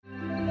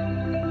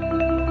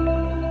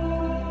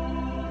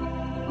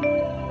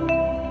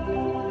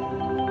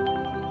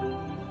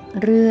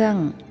เรื่อง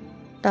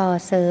ต่อ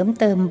เสริม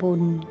เติมบุ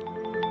ญ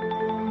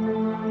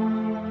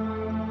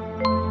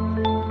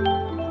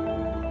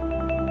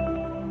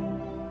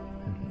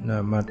นา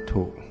มัต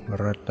ถุ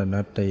รัต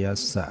นัตยัส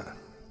สะ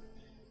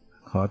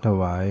ขอถ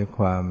วายค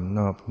วามน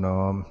อบน้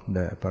อมแ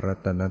ด่พระรั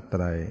ตนต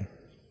รัย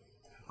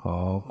ขอ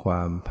คว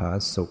ามผา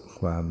สุก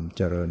ความเ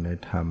จริญใน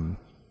ธรรม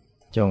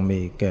จง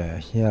มีแก่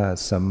ญา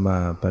ติสัมมา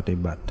ปฏิ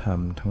บัติธรรม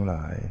ทั้งหล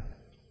าย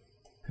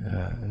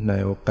ใน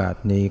โอกาส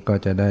นี้ก็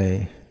จะได้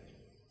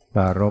ป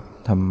รารภ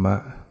ธรรมะ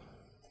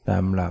ตา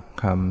มหลัก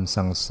คำ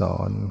สั่งสอ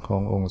นขอ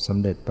งองค์สม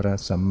เด็จพระ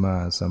สัมมา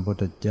สัมพุท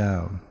ธเจ้า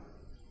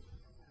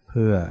เ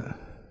พื่อ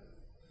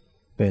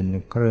เป็น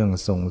เครื่อง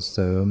ส่งเส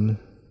ริม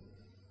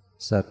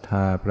ศรัทธ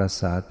าประ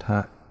สาทะ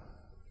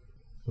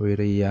วิ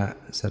ริยะ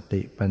ส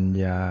ติปัญ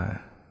ญา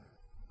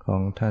ขอ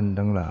งท่าน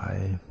ทั้งหลาย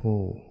ผู้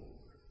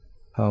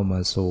เข้ามา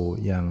สู่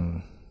ยัง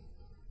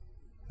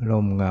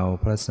ร่มเงา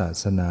พระศา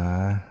สนา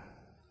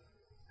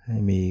ให้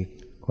มี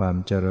ความ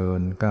เจริ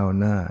ญก้าว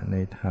หน้าใน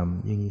ธรรม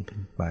ยิ่งขึ้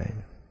นไป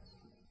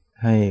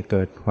ให้เ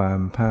กิดความ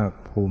ภาค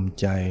ภูมิ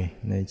ใจ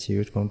ในชี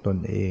วิตของตน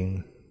เอง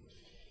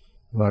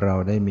ว่าเรา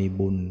ได้มี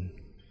บุญ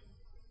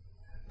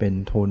เป็น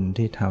ทุน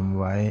ที่ทำ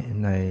ไว้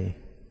ใน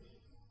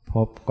ภ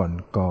พ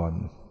ก่อน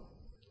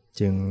ๆ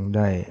จึงไ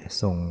ด้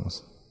ส่ง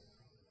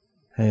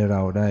ให้เร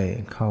าได้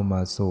เข้าม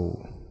าสู่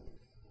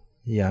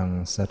ยัง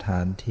สถา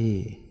นที่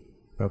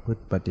ประพฤ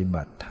ติปฏิ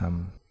บัติธรรม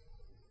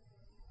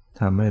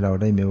ทำให้เรา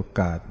ได้มีโอ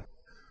กาส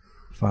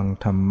ฟัง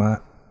ธรรมะ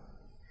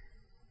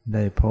ไ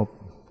ด้พบ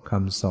ค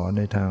ำสอนใ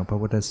นทางพระ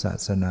พุทธศา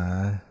สนา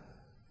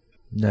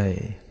ได้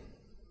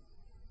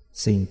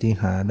สิ่งที่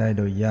หาได้โ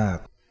ดยยาก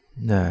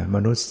ม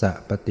นุสสะ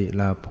ปฏิ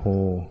ลาโภ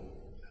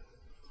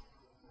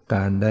ก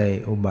ารได้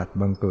อุบัติ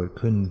บังเกิด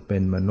ขึ้นเป็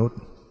นมนุษย์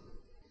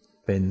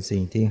เป็นสิ่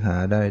งที่หา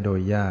ได้โด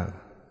ยยาก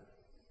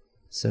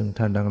ซึ่ง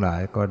ท่านทั้งหลา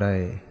ยก็ได้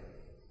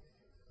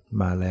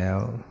มาแล้ว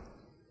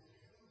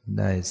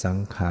ได้สัง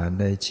ขาร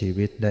ได้ชี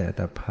วิตได้อั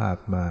ตภาพ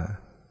มา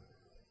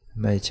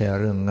ไม่ใช่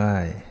เรื่องง่า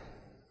ย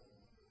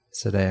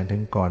แสดงถึ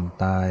งก่อน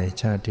ตาย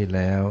ชาติที่แ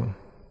ล้ว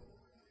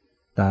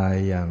ตาย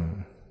อย่าง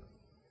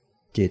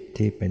จิต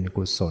ที่เป็น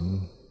กุศล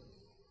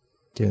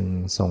จึง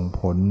ส่ง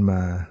ผลม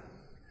า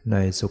ใน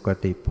สุค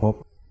ติภพ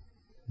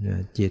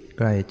จิตใ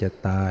กล้จะ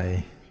ตาย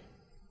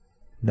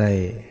ได้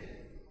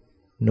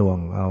หน่วง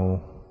เอา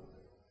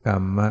กร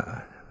รม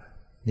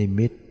นิ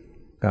มิต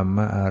กรรม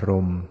อาร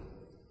มณ์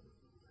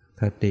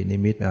คตินิ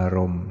มิตอาร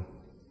มณ์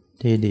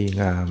ที่ดี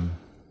งาม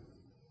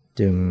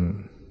จึง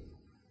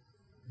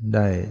ไ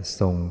ด้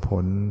ส่งผ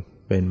ล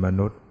เป็นม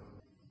นุษย์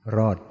ร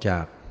อดจา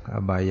กอ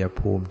บาย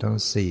ภูมิทั้ง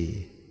สี่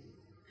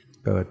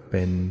เกิดเ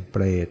ป็นเป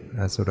รต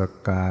อสุร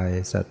กาย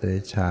สัตว์เด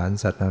รัจฉาน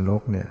สัตว์นร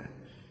กเนี่ย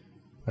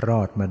ร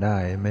อดมาได้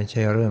ไม่ใ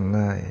ช่เรื่อง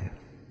ง่าย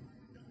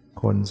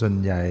คนส่วน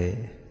ใหญ่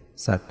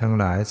สัตว์ทั้ง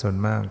หลายส่วน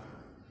มาก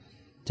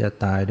จะ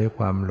ตายด้วย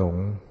ความหลง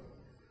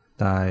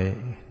ตาย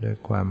ด้วย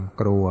ความ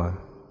กลัว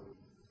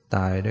ต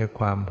ายด้วย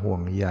ความห่ว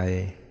งใย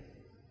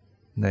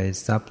ใน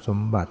ทรัพย์ส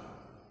มบัติ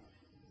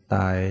ต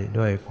าย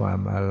ด้วยความ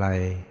อาลั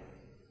ย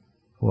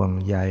ห่วง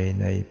ใย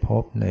ในภ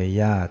พใน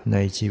ญาติใน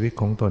ชีวิต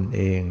ของตนเ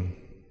อง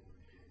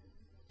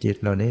จิต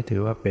เหล่านี้ถื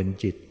อว่าเป็น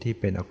จิตที่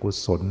เป็นอกุ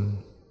ศล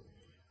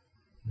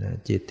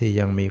จิตที่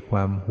ยังมีคว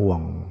ามห่ว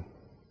ง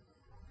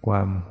คว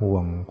ามหว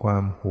งค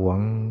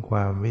ว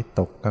ามวิ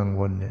ตกกัง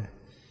วลเนี่ย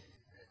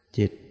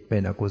จิตเป็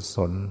นอกุศ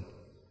ล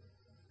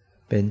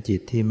เป็นจิ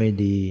ตที่ไม่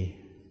ดี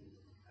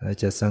เรา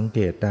จะสังเก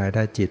ตได้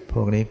ถ้าจิตพ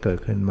วกนี้เกิด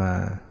ขึ้นมา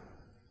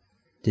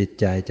จิต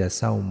ใจจะเ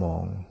ศร้าหมอ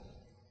ง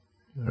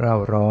เร่า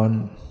ร้อน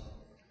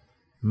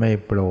ไม่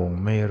โปร่ง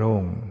ไม่โล่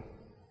ง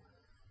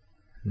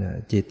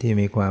จิตที่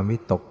มีความวิ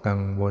ตกกั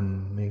งวล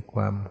มีคว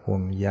ามห่ว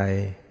งใย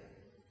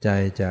ใจ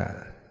จะ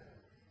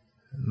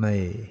ไม่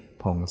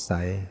ผ่องใส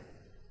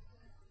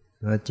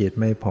เมื่อจิต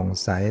ไม่ผ่อง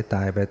ใสต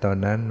ายไปตอน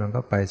นั้นมัน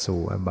ก็ไปสู่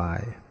อบา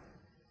ย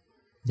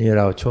นี่เ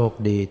ราโชค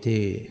ดี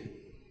ที่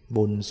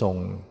บุญส่ง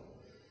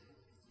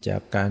จา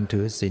กการถื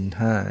อศีล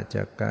ห้าจ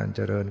ากการเจ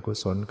ริญกุ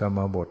ศลกรรม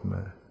บทม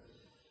า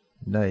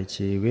ได้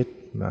ชีวิต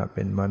มาเ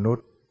ป็นมนุษ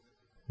ย์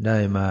ได้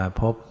มา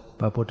พบ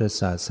พระพุทธ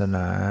ศาสน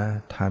า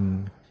ทัน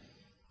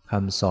ค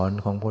ำสอน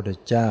ของพระพุทธ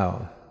เจ้า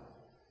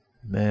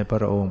แม้พ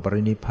ระองค์ป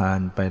รินิพพาน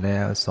ไปแล้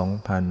ว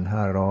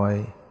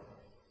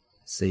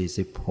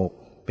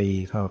 2,546 ปี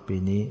เข้าปี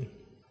นี้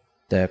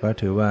แต่ก็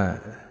ถือว่า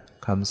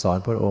คำสอน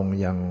พระองค์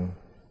ยัง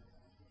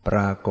ปร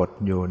ากฏ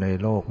อยู่ใน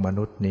โลกม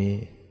นุษย์นี้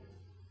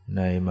ใ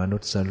นมนุ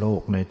ษย์โล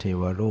กในเท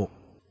วโลก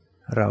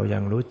เรายั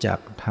งรู้จัก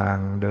ทาง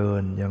เดิ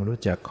นยังรู้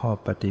จักข้อ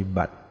ปฏิ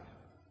บัติ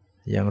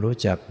ยังรู้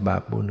จักบา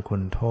ปบุญคุ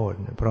ณโทษ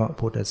เพราะ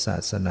พุทธศา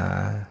สนา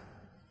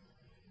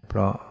เพร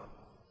าะ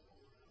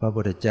พระพุ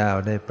ทธเจ้า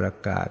ได้ประ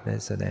กาศได้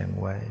แสดง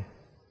ไว้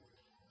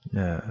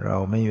เรา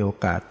ไม่มีโอ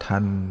กาสทั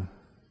น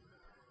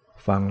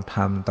ฟังธร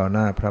รมต่อห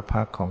น้าพระ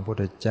พักตร์ของพระพุท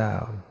ธเจ้า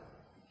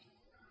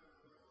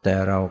แต่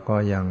เราก็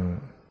ยัง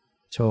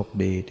โชค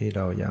ดีที่เ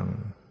รายัง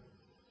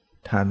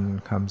ทัน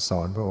คำส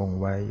อนพระองค์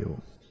ไว้อยู่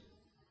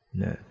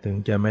ถึง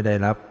จะไม่ได้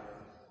รับ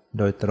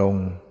โดยตรง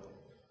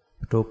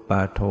รูปป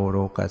าโทโร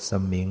กัสส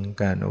มิง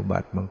การอุบั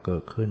ติบังเกิ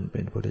ดขึ้นเป็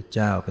นพุทธเ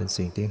จ้าเป็น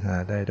สิ่งที่หา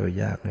ได้โดย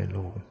ยากในโล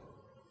ก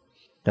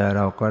แต่เ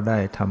ราก็ได้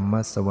ธรรม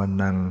สว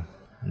นัง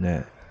เนี่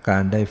ยกา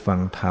รได้ฟั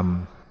งธรรม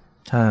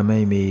ถ้าไม่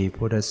มี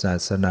พุทธศา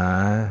สนา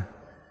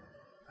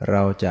เร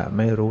าจะไ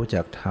ม่รู้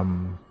จักธรรม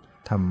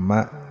ธรรม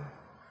ะ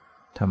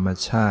ธรรม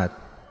ชาติ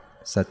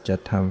สัจ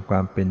ธรรมคว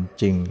ามเป็น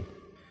จริง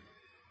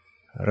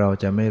เรา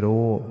จะไม่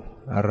รู้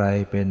อะไร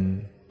เป็น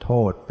โท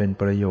ษเป็น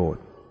ประโยช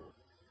น์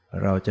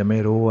เราจะไม่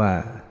รู้ว่า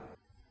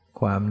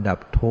ความดับ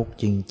ทุกข์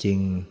จริง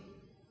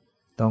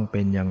ๆต้องเ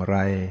ป็นอย่างไร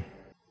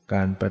ก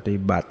ารปฏิ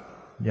บัติ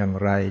อย่าง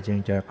ไรจึง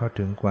จะเข้า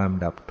ถึงความ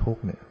ดับทุก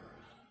ข์เนี่ย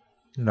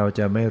เราจ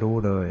ะไม่รู้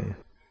เลย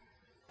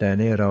แต่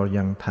นี่เรา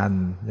ยังทัน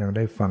ยังไ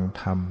ด้ฟัง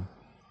ธรรม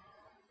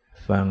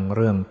ฟังเ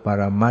รื่องป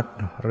รมัตถ์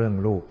เรื่อง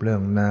รูปเรื่อ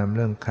งนามเ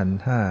รื่องขันธ์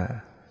ห้า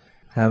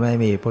ถ้าไม่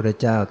มีพระพุทธ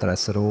เจ้าตรั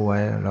สรู้ไว้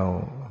เรา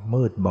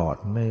มืดบอด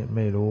ไ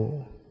ม่รู้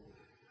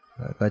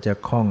ก็จะ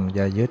คล้องจ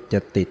ะยึดจะ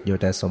ติดอยู่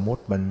แต่สมมุ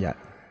ติบัญญั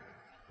ติ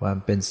ความ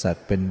เป็นสัต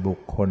ว์เป็นบุค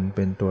คลเ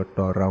ป็นตัวต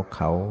นเราเ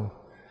ขา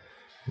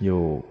อ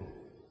ยู่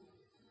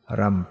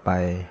ร่ำไป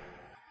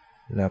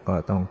แล้วก็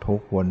ต้องทุก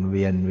ข์วนเ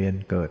วียน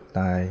เกิด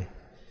ตาย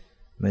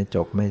ไม่จ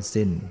บไม่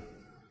สิ้น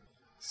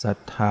ศรัท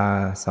ธา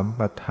สัมป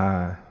ทา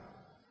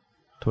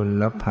ทุล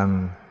ลพัง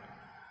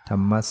ธร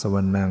รมสว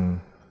นัง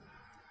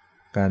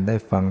การได้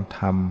ฟังธ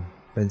รรม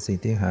เป็นสิ่ง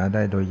ที่หาไ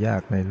ด้โดยยา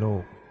กในโล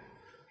ก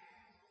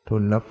ทุ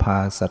ลภา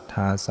ศรัทธ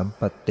าสัม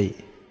ปติ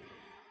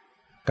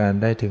การ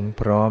ได้ถึง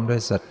พร้อมด้ว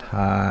ยศรัทธ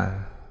า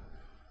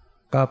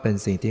ก็เป็น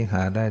สิ่งที่ห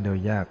าได้โดย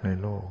ยากใน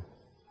โลก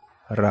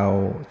เรา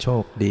โช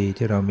คดี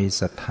ที่เรามี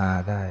ศรัทธา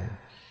ได้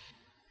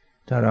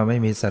ถ้าเราไม่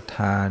มีศรัทธ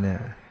าเนี่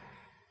ย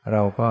เร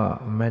าก็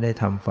ไม่ได้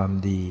ทำความ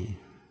ดี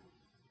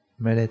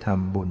ไม่ได้ท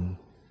ำบุญ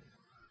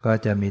ก็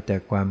จะมีแต่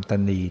ความต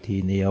ณีที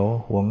เหนียว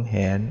หวงแห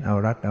นเอา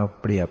รัดเอา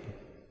เปรียบ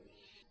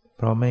เ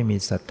พราะไม่มี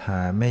ศรัทธา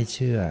ไม่เ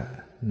ชื่อ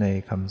ใน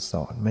คำส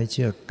อนไม่เ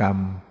ชื่อกรรม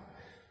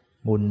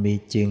บุญมี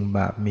จริงบ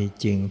าปมี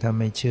จริงถ้า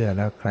ไม่เชื่อแ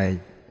ล้วใคร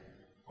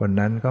คน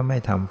นั้นก็ไม่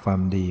ทำควา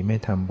มดีไม่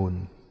ทำบุญ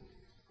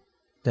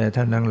แต่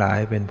ท่านทั้งหลาย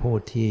เป็นผู้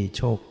ที่โ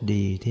ชค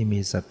ดีที่มี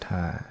ศรัทธ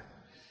า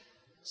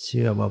เ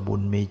ชื่อว่าบุ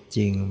ญมีจ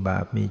ริงบา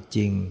ปมีจ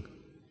ริง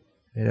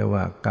เรียก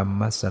ว่ากรร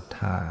มศรัทธ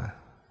า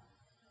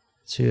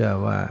เชื่อ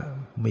ว่า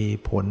มี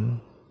ผล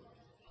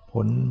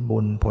บุ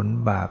ญผล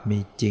บาปมี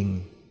จริง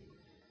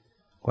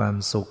ความ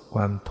สุขค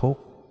วามทุก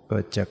ข์เกิ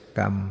ดจากก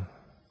รรม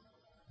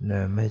น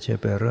ะไม่ใช่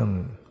เป็นเรื่อง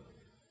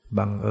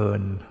บังเอิ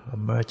ญ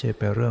ไม่ใช่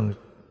เป็นเรื่อง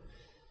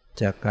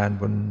จากการ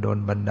โดน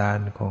บันดาล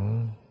ของ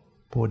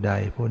ผู้ใด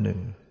ผู้หนึ่ง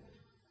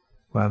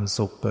ความ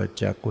สุขเกิด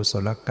จากกุศ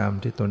ลกรรม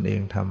ที่ตนเอ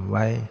งทำไ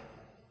ว้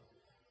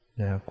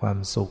นะความ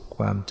สุขค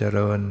วามเจ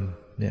ริญ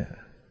เนี่ย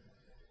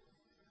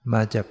ม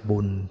าจากบุ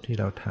ญที่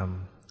เราท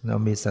ำเรา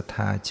มีศรัทธ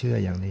าเชื่อ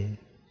อย่างนี้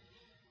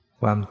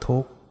ความทุ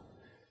กข์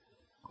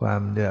ควา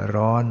มเดือด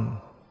ร้อน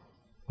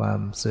ความ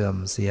เสื่อม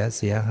เ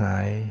สียหา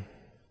ย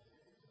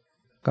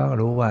ก็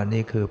รู้ว่า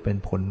นี่คือเป็น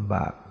ผลบ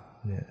าป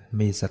เนี่ย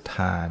มีศรัทธ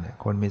าเนี่ย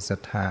คนมีศรั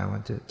ทธามั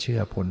นจะเชื่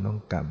อผลของ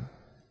กรรม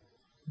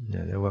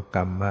เรียกว่าก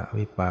รรม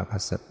วิปาก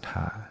ศรัทธ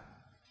า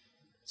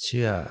เ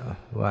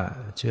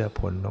ชื่อ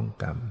ผลของ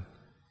กรรม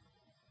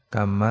ก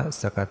รรม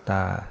สกต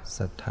าศ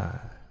รัทธา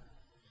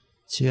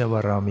เชื่อว่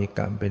าเรามีก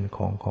รรมเป็น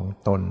ของ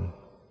ตน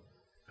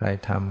ใคร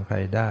ทำใคร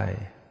ได้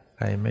ใ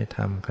ครไม่ท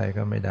ำใคร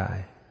ก็ไม่ได้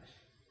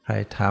ใคร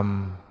ท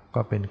ำ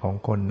ก็เป็นของ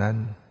คนนั้น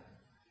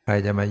ใคร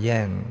จะมาแย่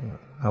ง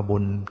เอาบุ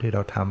ญที่เร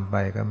าทำไป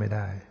ก็ไม่ไ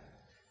ด้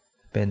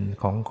เป็น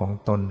ของ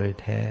ตนโดย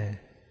แท้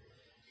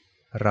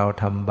เรา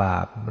ทำบา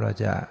ปเรา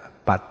จะ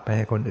ปัดไปใ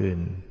ห้คนอื่น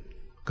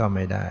ก็ไ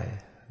ม่ได้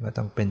ก็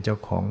ต้องเป็นเจ้า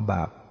ของบ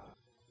าป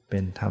เป็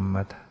นก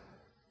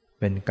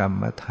รร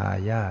มทา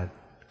ยาท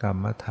กรร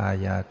มทา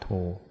ยาโท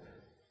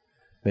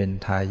เป็น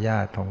ทายา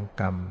ทของ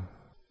กรรม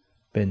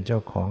เป็นเจ้า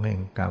ของแห่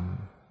งกรรม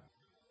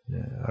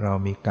เรา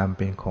มีกรรมเ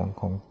ป็นข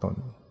องตน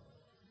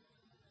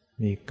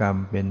มีกรรม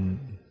เป็น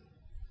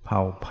เผ่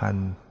าพัน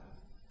ธุ์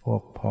พว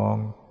กพ้อง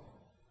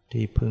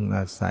ที่พึ่งอ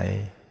าศัย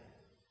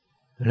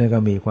แล้วก็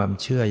มีความ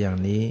เชื่ออย่าง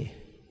นี้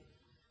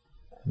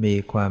มี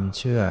ความเ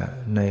ชื่อ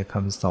ในค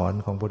ำสอน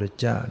ของพระพุทธ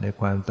เจ้าใน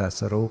ความตรัส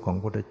รู้ของพ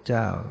ระพุทธเ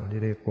จ้า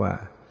ที่เรียกว่า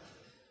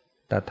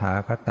ตถา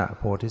คตโ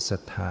พธิศรั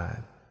ทธา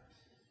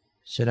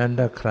ฉะนั้น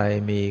ถ้าใคร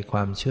มีคว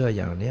ามเชื่อ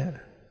อย่างเนี้ย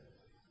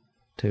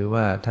ถือ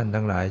ว่าท่าน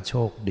ทั้งหลายโช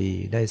คดี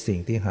ได้สิ่ง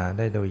ที่หาไ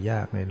ด้โดยย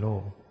ากในโล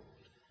ก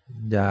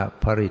อย่า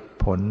ผลิต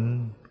ผล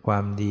ควา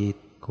มดี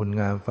คุณ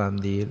งามความ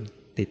ดี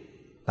ติด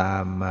ตา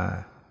มมา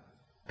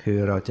คือ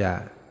เราจะ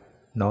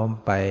น้อม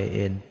ไปเ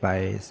อ็นไป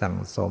สั่ง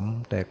สม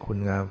แต่คุณ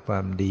งามควา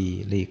มดี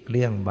หลีกเ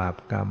ลี่ยงบาป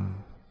กรรม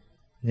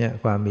เนี่ย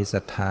ความมีศ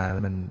รัทธา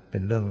มันเป็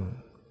นเรื่อง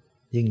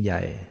ยิ่งให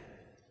ญ่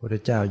พระพุทธ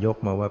เจ้ายก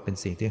มาว่าเป็น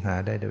สิ่งที่หา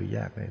ได้โดยย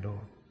ากในโล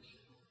ก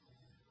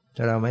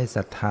ถ้าเราไม่ศ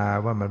รัทธา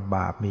ว่ามันบ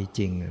าปมีจ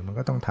ริงมัน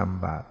ก็ต้องท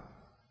ำบาป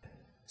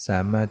สา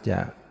มารถจะ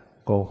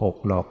โกหก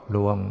หลอกล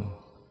วง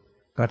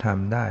ก็ท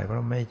ำได้เพรา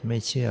ะไม่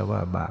เชื่อว่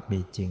าบาปมี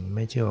จริงไ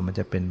ม่เชื่อว่ามัน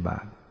จะเป็นบา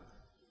ป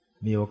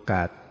มีโอก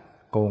าส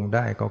โกงไ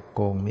ด้ก็โ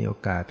กงมีโอ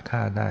กาสฆ่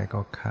าได้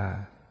ก็ฆ่า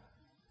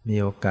มี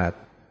โอกาส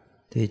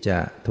ที่จะ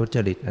ทุจ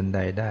ริตอันใด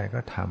ได้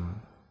ก็ท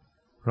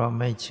เพราะ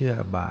ไม่เชื่อ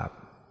บาป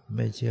ไ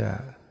ม่เชื่อ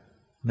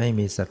ไม่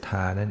มีศรัทธ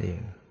านั่นเอ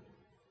ง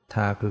ศรัทธ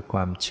าคือคว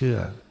ามเชื่อ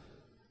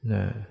น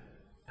ะ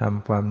ท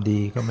ำความดี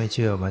ก็ไม่เ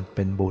ชื่อมันเ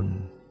ป็นบุญ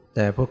แ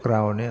ต่พวกเร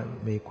าเนี่ย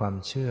มีความ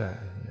เชื่อ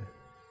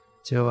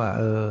ว่า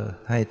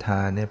ให้ท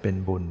านเนี่ยเป็น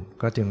บุญ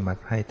ก็จึงมา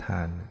ให้ท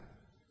าน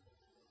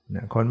น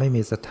ะคนไม่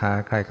มีศรัทธา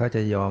ใครเขาจ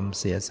ะยอม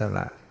เสียสล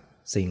ะ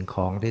สิ่งข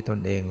องที่ตน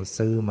เอง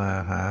ซื้อมา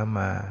หาม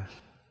า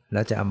แ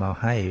ล้วจะเอามา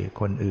ให้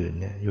คนอื่น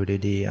เนี่ยอยู่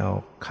ดีๆเอา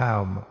ข้าว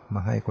ม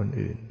าให้คน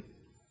อื่น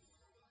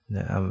น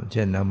ะเ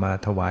ช่นเอามา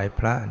ถวาย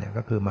พระเนี่ย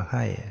ก็คือมาใ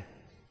ห้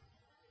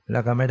แล้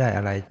วก็ไม่ได้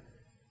อะไร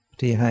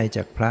ที่ให้จ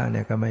ากพระเ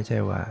นี่ยก็ไม่ใช่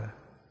ว่า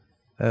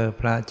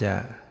พระจะ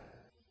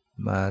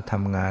มาท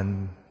ำงาน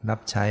รั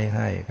บใช้ใ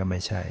ห้ก็ไม่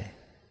ใช่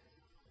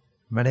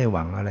ไม่ได้ห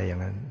วังอะไรอย่า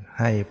งนั้น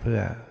ให้เพื่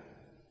อ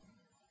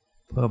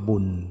บุ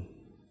ญ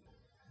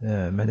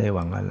ไม่ได้ห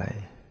วังอะไร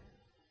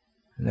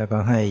แล้วก็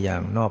ให้อย่า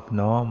งนอบ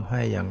น้อมใ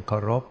ห้อย่างเคา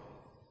รพ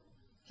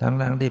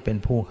ทั้งที่เป็น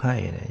ผู้ให้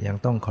เนี่ยยัง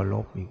ต้องเคาร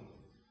พอีก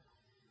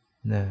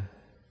นะ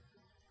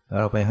เ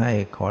ราไปให้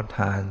ขอท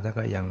านแล้ว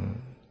ก็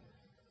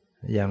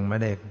ยังไม่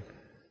ได้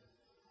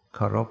เค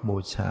ารพบู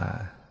ชา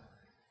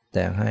แ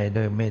ต่ให้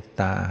ด้วยเมต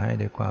ตาให้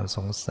ด้วยความส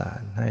งสา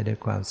รให้ด้วย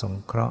ความสง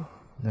เคราะห์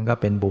นั่นก็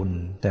เป็นบุญ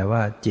แต่ว่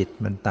าจิต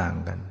มันต่าง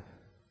กัน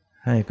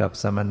ให้กับ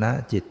สมณะ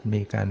จิต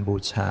มีการบู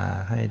ชา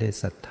ให้ได้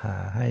ศรัทธา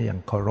ให้อย่าง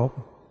เคารพ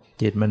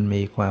จิตมัน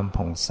มีความ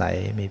ผ่องใส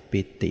มี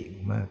ปิติ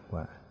มากก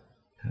ว่า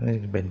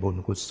เป็นบุญ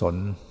กุศล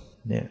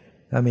เนี่ย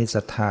ถ้ามีศ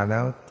รัทธาแล้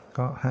ว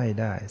ก็ให้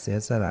ได้เสีย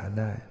สละ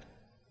ได้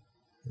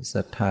ศ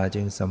รัทธา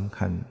จึงสำ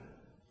คัญ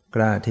ก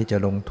ล้าที่จะ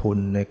ลงทุน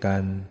ในกา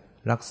ร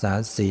รักษา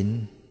ศีล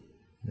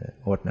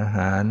อดอาห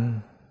าร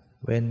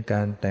เว้นก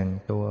ารแต่ง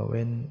ตัวเ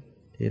ว้น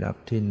ที่หลับ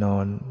ที่นอ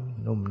น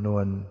นุ่มนว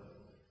ล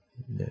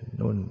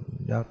นุ่น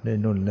ยับด้วย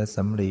นุ่นและส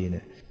ำลีเ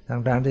นี่ย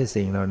ทั้งที่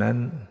สิ่งเหล่านั้น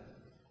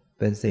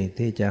เป็นสิ่ง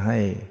ที่จะให้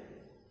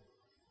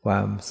คว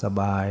ามส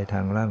บายท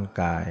างร่าง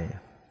กาย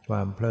คว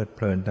ามเพลิดเพ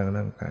ลินทาง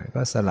ร่างกาย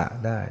ก็สละ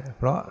ได้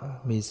เพราะ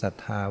มีศรัท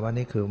ธาว่า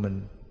นี่คือมัน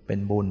เป็น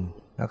บุญ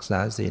รักษา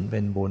ศีลเ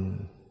ป็นบุญ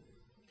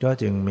ก็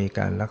จึงมี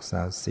การรักษ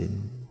าศีล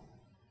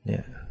เนี่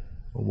ย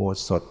อุโบ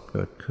สถเ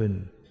กิดขึ้น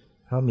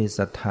เพราะมีศ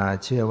รัทธา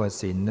เชื่อว่า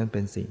ศีลนั้นเ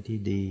ป็นสิ่งที่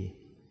ดี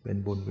เป็น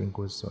บุญเป็น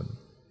กุศล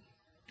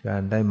กา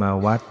รได้มา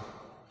วัด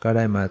ก็ไ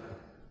ด้มา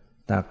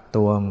ตักต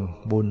วง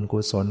บุญกุ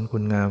ศลคุ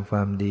ณงามคว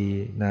ามดี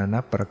นานั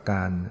บประก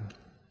าร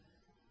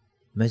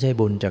ไม่ใช่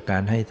บุญจากกา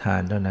รให้ทา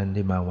นเท่านั้น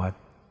ที่มาวัด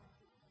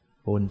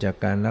บุญจาก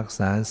การรัก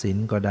ษาศีล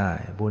ก็ได้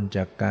บุญจ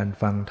ากการ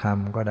ฟังธรรม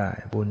ก็ได้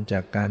บุญจา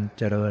กการ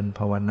เจริญภ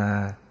าวนา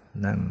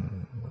นั่ง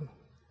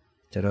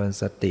เจริญ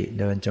สติ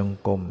เดินจง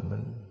กรม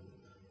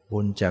บุ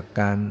ญจาก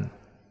การ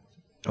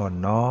อ่อน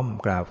น้อม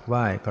กราบไห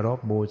ว้เคารพ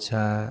บูช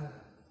า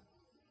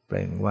เป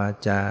ล่งวา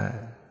จา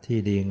ที่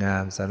ดีงา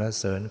มสรร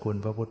เสริญคุณ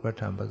พระพุทธพระ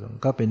ธรรมพระสงฆ์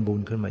ก็เป็นบุ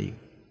ญขึ้นมาอีก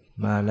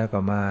มาแล้วก็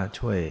มา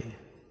ช่วย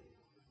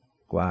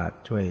กวาด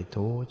ช่วย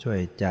ถูช่วย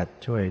จัด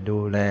ช่วยดู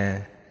แล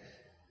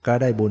ก็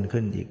ได้บุญ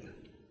ขึ้นอีก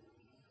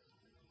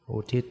อุ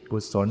ทิศกุ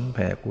ศลแ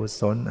ผ่กุ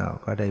ศล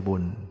ก็ได้บุ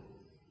ญ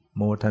โ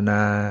มทน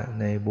า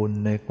ในบุญ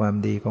ในความ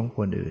ดีของค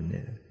นอื่นเ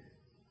นี่ย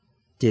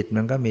จิต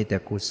มันก็มีแต่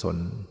กุศล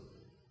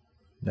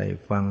ได้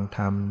ฟังธ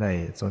รรมได้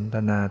สนท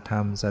นาธรร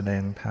มแสด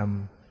งธรรม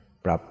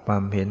ปรับควา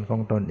มเห็นขอ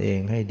งตนเอง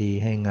ให้ดี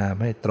ให้งาม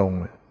ให้ตรง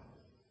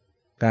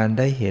การไ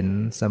ด้เห็น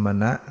สม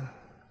ณะ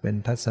เป็น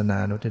ทัศนา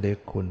นุตเดช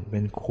คุณเป็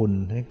นคุณ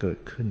ให้เกิด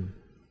ขึ้น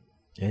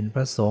เห็นพ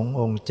ระสงฆ์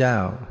องค์เจ้า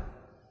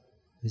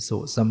ภิกษุ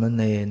สามเ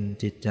ณร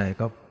จิตใจ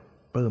ก็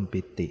ปลื้ม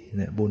ปิติเ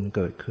นี่ยบุญเ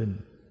กิดขึ้น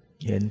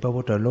เห็นพระ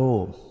พุทธรู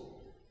ป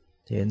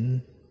เห็น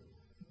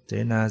เส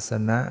นาส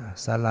นะ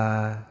ศาลา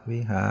วิ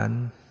หาร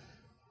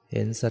เ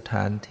ห็นสถ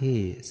านที่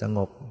สง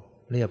บ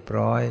เรียบ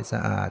ร้อยสะ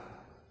อาด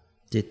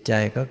จิตใจ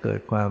ก็เกิด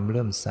ความเ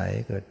ลื่อมใส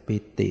เกิดปิ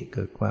ติเ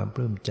กิดความป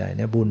ลื้มใจเ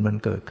นี่ยบุญมัน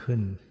เกิดขึ้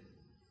น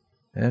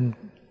ดังนั้น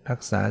รั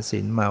กษาศี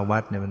ลมาวั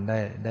ดเนี่ยมัน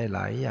ได้หล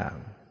ายอย่าง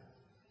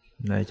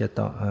ไหนจะ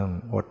ต้อง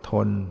อดท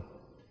น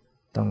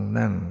ต้อง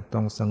นั่งต้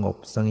องสงบ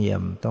เสงี่ย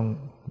มต้อง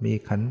มี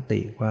ขันติ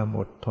ความ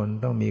อดทน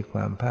ต้องมีคว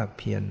ามภาคเ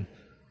พียร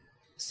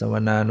สว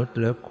นานุต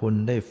เลิฟคุณ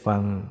ได้ฟั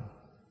ง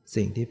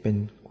สิ่งที่เป็น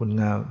คุณ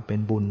งามเป็น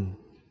บุญ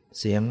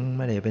เสียงไ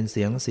ม่ได้เป็นเ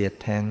สียงเสียด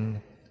แทง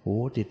หู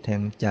ติดแท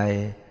งใจ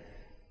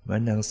เหมือ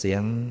นอย่างเสีย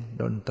ง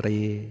ดนตรี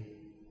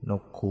น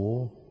กหู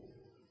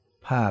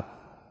ภาพ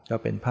ก็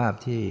เป็นภาพ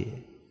ที่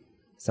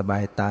สบา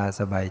ยตา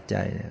สบายใจ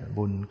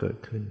บุญเกิด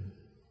ขึ้น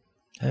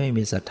ถ้าไม่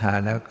มีศรัทธา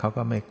แล้วเขา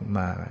ก็ไม่ม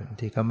า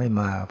ที่เขาไม่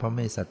มาเพราะไ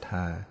ม่ศรัทธ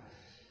า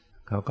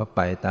เขาก็ไ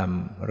ปตาม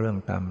เรื่อง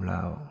ตามร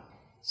าว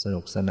สนุ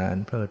กสนาน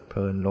เพลิดเพ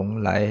ลินหลง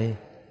ไหล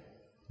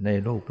ใน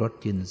รูปรส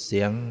กลิ่นเ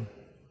สียง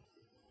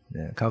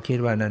เขาคิด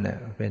ว่านั่น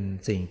เป็น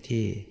สิ่ง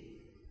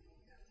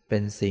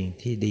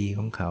ที่ดีข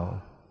องเขา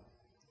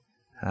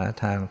หา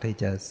ทางที่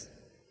จะ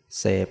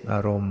เสพอา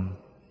รมณ์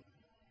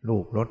รู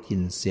ปรสกลิ่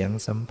นเสียง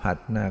สัมผัส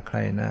น่าใค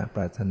ร่น่าป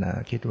รารถนา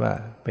คิดว่า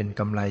เป็น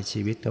กำไร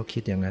ชีวิตเขาคิ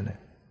ดอย่างนั้น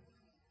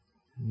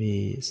มี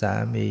สา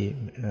มี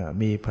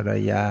มีภรร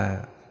ยา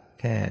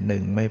แค่ห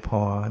นึ่งไม่พ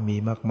อมี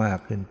มาก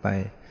ๆขึ้นไป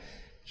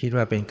คิด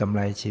ว่าเป็นกำไ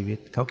รชีวิต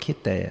เขาคิด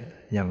แต่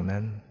อย่าง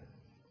นั้น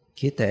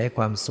คิดแต่ไอ้ค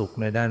วามสุข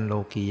ในด้านโล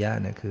กียะ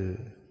เนี่ย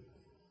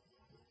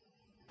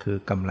คือ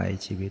กำไร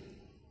ชีวิต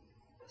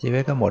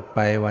ก็หมดไป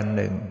วันห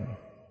นึ่ง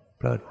เ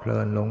พลิดเพลิ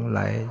นหลงไหล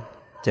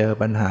เจอ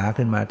ปัญหา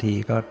ขึ้นมาที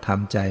ก็ท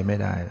ำใจไม่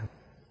ได้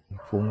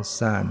ฟุ้ง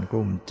ซ่านก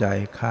ลุ้มใจ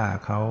ฆ่า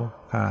เขา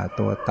ฆ่า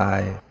ตัวตา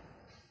ย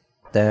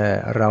แต่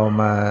เรา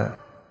ม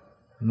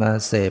า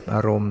เสพอ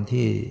ารมณ์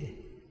ที่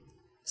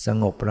ส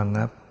งบระ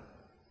งับ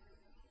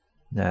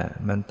นะ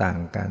มันต่าง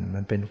กันมั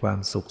นเป็นความ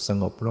สุขส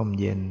งบร่ม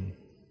เย็น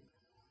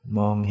ม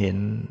องเห็น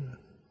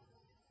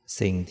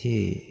สิ่งที่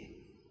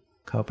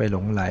เขาไปหล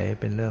งไหล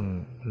เป็นเรื่อง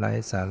ไร้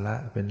สาระ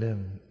เป็นเรื่อง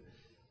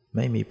ไ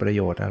ม่มีประโ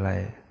ยชน์อะไร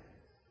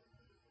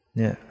เ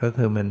นี่ยก็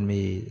คือมัน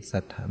มีศรั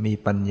ทธามี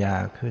ปัญญา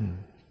ขึ้น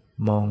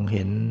มองเ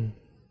ห็น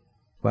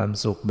ความ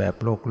สุขแบบ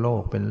โล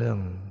กเป็นเรื่อง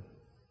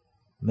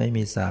ไม่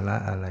มีสาระ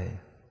อะไร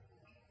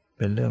เ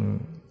ป็นเรื่อง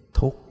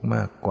ทุกข์ม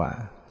ากกว่า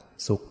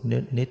สุข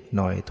นิดห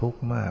น่อยทุก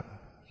ข์มาก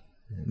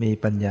มี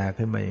ปัญญา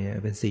ขึ้นมา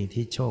เป็นสิ่ง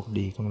ที่โชค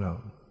ดีของเรา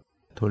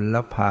ทุล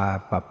ภา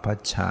ปัปพ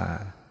ชา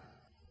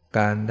ก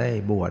ารได้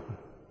บวช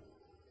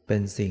เป็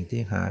นสิ่ง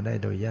ที่หาได้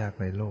โดยยาก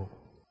ในโลก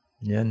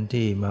ยัน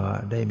ที่มา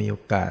ได้มีโอ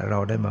กาสเรา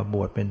ได้มาบ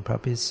วชเป็นพระ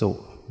ภิกษุ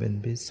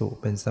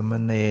เป็นสม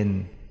ณเณร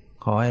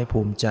ขอให้ภู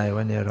มิใจ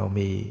ว่าเนี่ยเร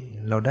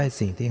าได้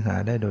สิ่งที่หา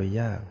ได้โดย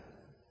ยาก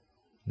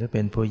หรือเ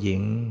ป็นผู้หญิ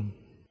ง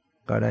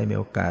ก็ได้มี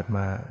โอกาสม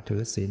าถื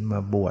อศีลมา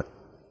บวช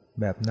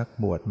แบบนัก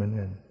บวชเหมือน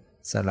กัน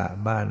สละ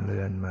บ้านเรื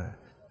อนมา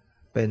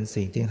เป็น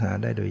สิ่งที่หา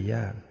ได้โดยย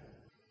าก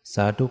ส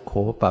าธุโข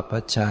ปัปพ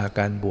ชาก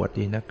ารบวช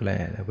ดีนักแล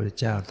พระพุทธ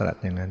เจ้าตรัส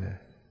อย่างนั้นนะ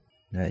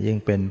ยิ่ง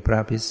เป็นพระ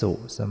ภิกษุ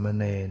สมณ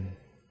เณร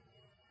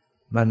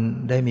มัน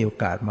ได้มีโอ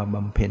กาสมาบ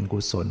ำเพ็ญกุ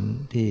ศล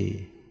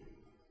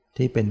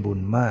ที่เป็นบุญ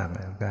มากน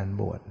ะการ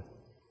บวช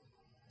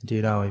ที่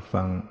เราให้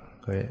ฟัง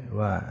เคย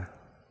ว่า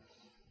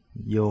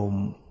โยม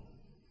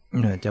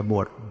จะบ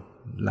วช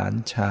หลาน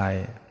ชาย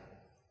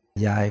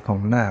ยายของ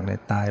นาคเนี่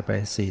ยตายไป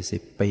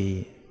40 ปี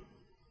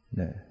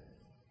นะ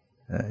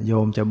โย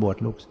มจะบวช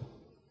ลู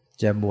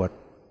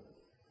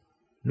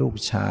ก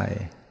ชาย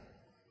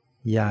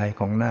ยาย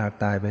ของนาค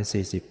ตายไป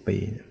40 ปี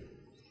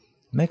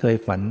ไม่เคย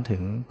ฝันถึ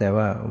งแต่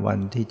ว่าวัน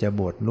ที่จะ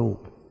บวชลูก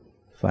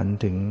ฝัน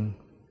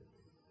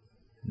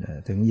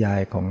ถึงยา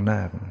ยของน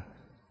าค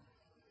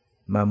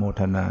มาโม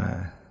ทนา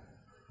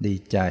ดี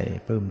ใจ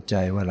ปลื้มใจ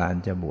ว่าหลาน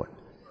จะบวช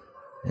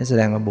นี่แส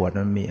ดงว่าบวช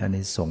มันมีอา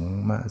นิสงส์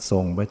มา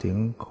ส่งไปถึง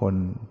คน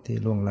ที่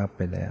ล่วงลับไ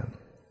ปแล้ว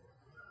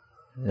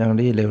อย่าง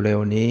ที่เร็ว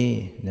ๆนี้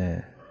เนี่ย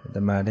อาต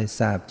มาได้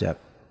ทราบจาก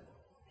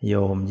โย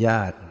มญ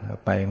าติ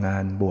ไปงา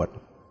นบวช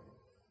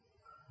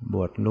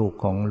ลูก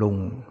ของลุง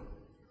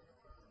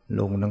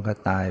นั้นก็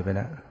ตายไปแ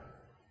ล้ว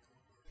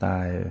ตา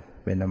ย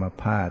เป็นอัม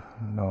พาต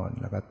นอน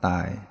แล้วก็ต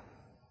าย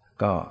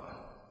ก็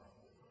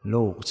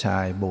ลูกชา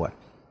ยบวช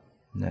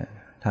นะ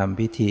ทำ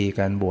พิธี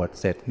การบวช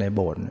เสร็จในโ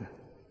บสถ์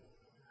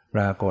ป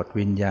รากฏ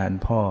วิญญาณ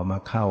พ่อมา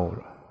เข้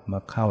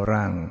า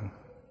ร่าง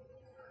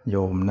โย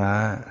มน้า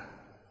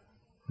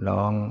ร้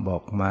องบอ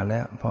กมาแล้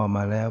วพ่อม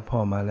าแ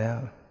ล้ว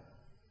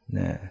น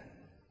ะ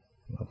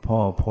พ่อ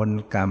พ้น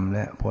กรรมแล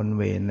ะพ้น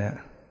เวรแล้ว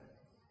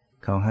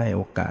เขาให้โ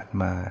อกาส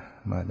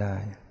มาได้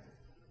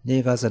นี่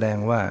ก็แสดง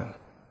ว่า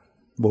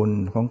บุญ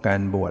ของกา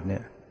รบวชเนี่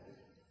ย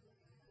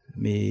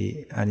มี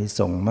อานิส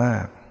งส์มา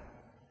ก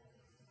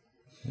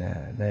นะ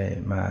ได้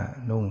มา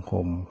นุ่ง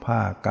ห่มผ้า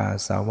กา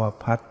สาว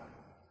พัส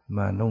ม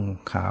านุ่ง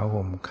ขาว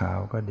ห่มขาว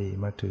ก็ดี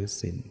มาถือ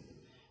ศีล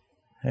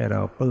ให้เร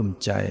าปลื้ม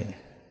ใจ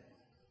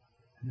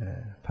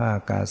ผ้า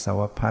กาสา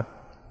วพัส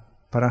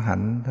พระอรหั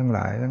นต์ทั้งหล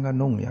ายท่านก็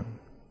นุ่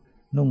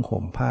ง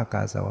ห่มผ้าก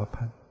าสาว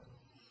พัส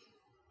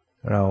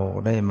เรา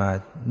ได้มา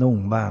นุ่ง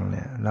บ้างเ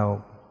นี่ยเรา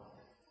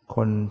ค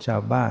นชา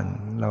วบ้าน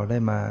เราได้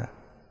มา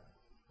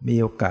มี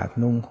โอกาส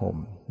นุ่งห่ม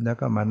แล้ว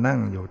ก็มานั่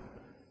งอยู่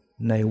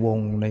ในวง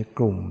ในก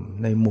ลุ่ม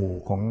ในหมู่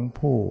ข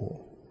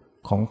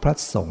องพระ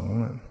สงฆ์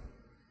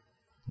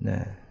น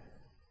ะ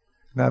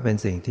ก็เป็น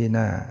สิ่งที่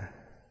น่า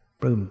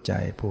ปลื้มใจ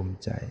ภูมิ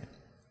ใจ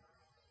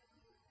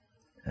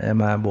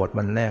มาบวช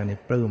วันแรกนี่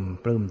ป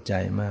ลื้มใจ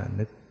มาก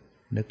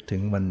นึกถึ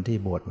งวันที่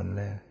บวชวัน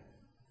แรก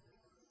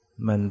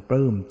มันป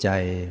ลื้มใจ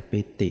ปิ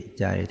ติ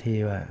ใจที่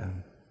ว่า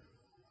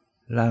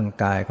ร่าง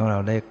กายของเรา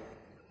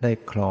ได้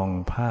ครอง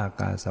ผ้า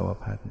กาสาว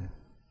พัส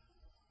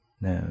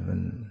นะมั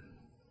น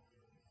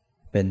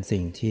เป็น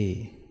สิ่งที่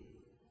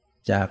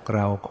จากเร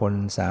าคน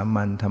สา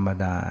มัญธรรม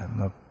ดา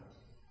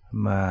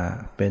มา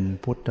เป็น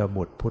พุทธ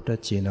บุตรพุทธ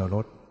ชินร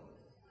ส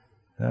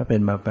แล้ว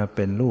มาเ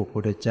ป็นลูกพุ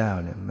ทธเจ้า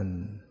เนี่ยมัน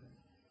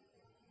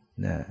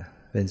นะ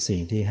เป็นสิ่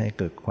งที่ให้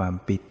เกิดความ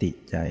ปิติ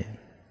ใจ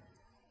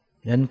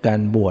ฉะนั้นกา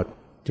รบวช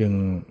จึง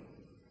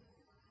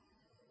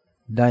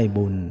ได้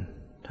บุญ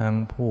ทั้ง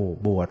ผู้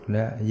บวชแล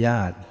ะญ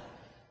าติ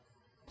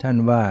ท่าน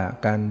ว่า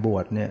การบว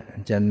ชเนี่ย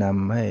จะน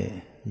ำให้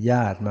ญ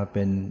าติมาเ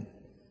ป็น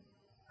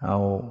เอา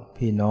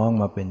พี่น้อง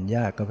มาเป็นญ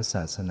าติกับพระศ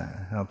าสนา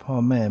เอาพ่อ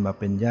แม่มา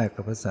เป็นญาติ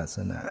กับพระศาส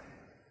นา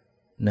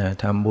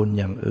ทำบุญ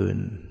อย่างอื่น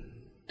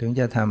ถึง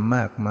จะทำม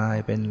ากมาย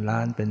เป็นล้า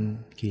นเป็น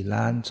กี่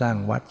ล้านสร้าง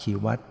วัดกี่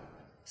วัด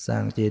สร้า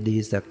งเจดี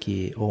ย์สัก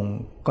กี่องค์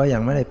ก็ยั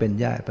งไม่ได้เป็น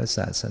ญาติพระศ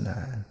าสนา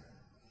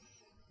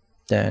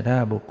แต่ถ้า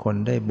บุคคล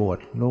ได้บวช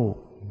ลูก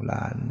หล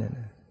านเนี่ย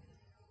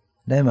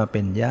ได้มาเ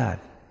ป็นญา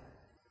ติ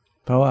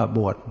เพราะว่าบ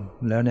วช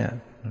แล้วเนี่ย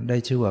ได้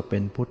ชื่อว่าเป็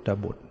นพุทธ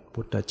บุตร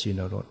พุทธชิ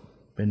นรส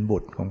เป็นบุ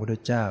ตรของพระพุทธ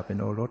เจ้าเป็น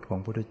โอรสของ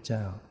พระพุทธเจ้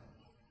า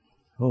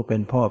ผู้เป็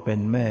นพ่อเป็น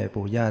แม่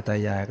ปู่ย่าตา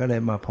ยายก็เล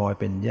ยมาพลอย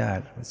เป็นญา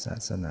ติศา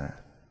สนา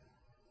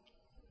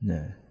เ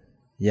นี่ย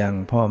ยัง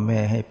พ่อแม่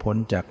ให้พ้น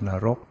จากน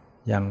รก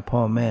ยังพ่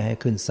อแม่ให้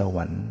ขึ้นสว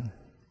รรค์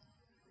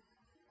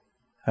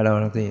เรา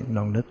ล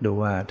องนึกดู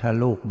ว่าถ้า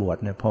ลูกบวช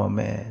เนี่ยพ่อแ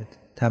ม่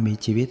ถ้ามี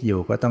ชีวิตอยู่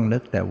ก็ต้องนึ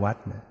กแต่วัด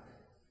นะ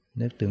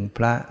นึกถึงพ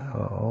ระ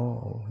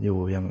อยู่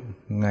ยัง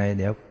ไง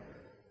เดี๋ยว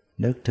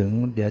นึกถึง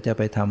เดี๋ยวจะ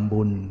ไปทำ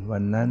บุญวั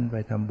นนั้นไป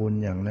ทำบุญ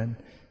อย่างนั้น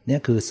เนี่ย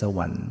คือสว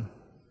รรค์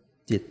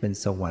จิตเป็น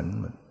สวรรค์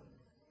หมด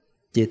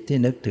จิตที่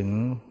นึกถึง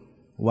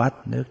วัด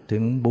นึกถึ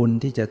งบุญ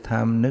ที่จะท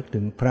ำนึกถึ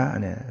งพระ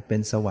เนี่ยเป็น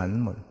สวรรค์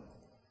หมด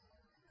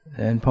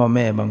ดังนั้นพ่อแ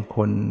ม่บางค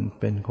น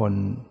เป็นคน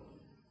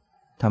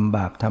ทำบ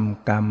าปท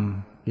ำกรรม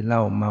กินเหล้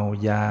าเมา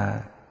ยา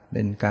เ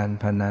ล่นการ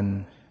พนัน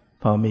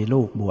พอมี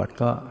ลูกบวช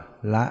ก็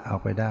ละออ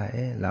กไปได้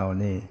เรา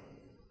นี่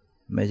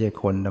ไม่ใช่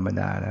คนธรรม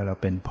ดาแล้วเรา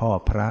เป็นพ่อ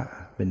พระ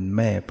เป็นแ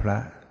ม่พระ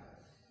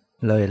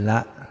เลยละ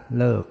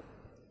เลิก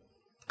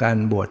การ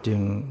บวชจึ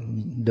ง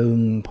ดึง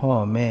พ่อ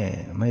แม่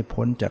ไม่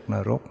พ้นจากน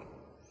รก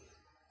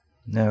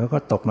นะก็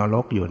ตกนร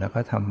กอยู่นะเข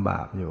าทำบ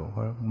าปอยู่เข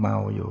าเมา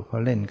อยู่เขา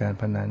เล่นการ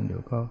พนันอยู่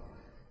เขา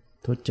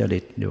ทุจริ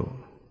ตอยู่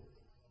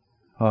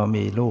พอ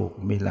มีลูก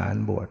มีหลาน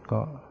บวช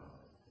ก็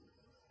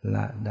ล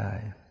ะได้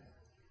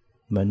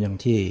เหมือนอย่าง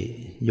ที่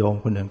โยม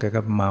คนหนึ่งแก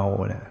ก็เมา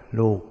เนี่ย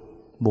ลูก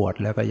บวช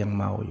แล้วก็ยัง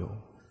เมาอยู่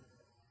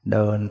เ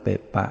ดินเปะ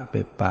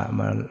ปะ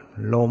มา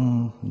ล้ม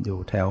อยู่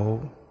แถว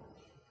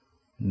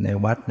ใน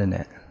วัดนั่นแห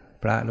ละ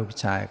พระลูก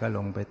ชายก็ล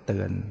งไปเตื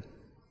อน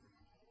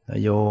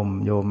โย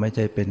มไม่ใ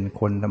ช่เป็น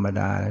คนธรรม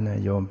ดาแล้วนะ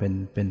โยม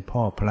เป็นพ่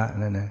อพระ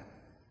แล้วนะ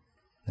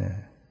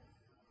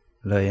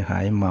เลยหา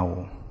ยเมา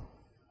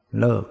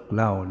เลิกเห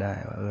ล้าได้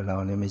ว่าเรา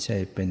นี่ไม่ใช่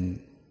เป็น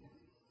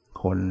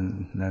คน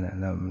นั่นแหละ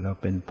เรา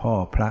เป็นพ่อ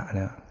พระแ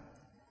ล้ว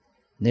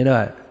นี่แหล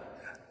ะ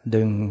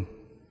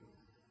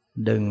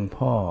ดึง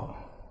พ่อ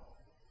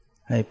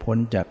ให้พ้น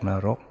จากน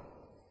รก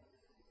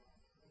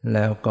แ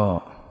ล้วก็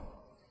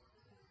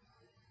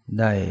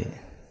ได้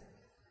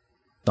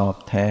ตอบ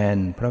แทน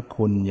พระ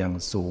คุณอย่าง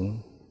สูง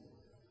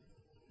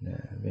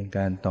เป็นก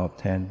ารตอบ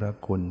แทนพระ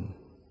คุณ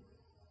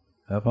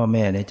แล้วพ่อแ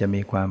ม่เนี่ยจะ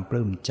มีความป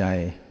ลื้มใจ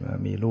ว่า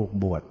มีลูก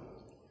บวช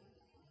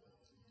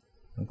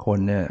บางคน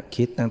เนี่ย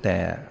คิดตั้งแต่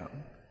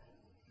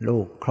ลู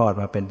กคลอด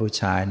มาเป็นผู้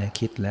ชายเนี่ย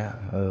คิดแล้ว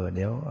เ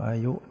ดี๋ยวอา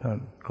ยุเท่า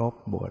ครบ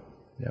บวช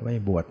เดี๋ยวไม่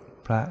บวช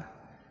พระ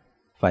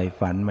ใฝ่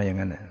ฝันมาอย่าง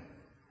นั้น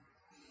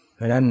เพ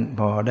ราะฉะนั้น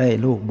พอได้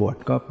ลูกบวช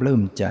ก็ปลื้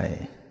มใจ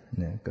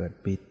เกิด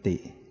ปิติ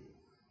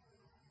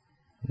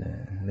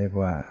เรียก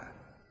ว่า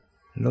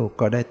ลูก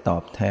ก็ได้ตอ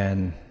บแทน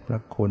พร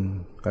ะคุณ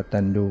กตั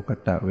ญญูก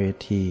ตเว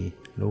ที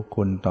รู้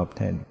คุณตอบแ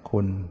ทน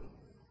คุณ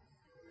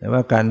แต่ว่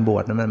าการบว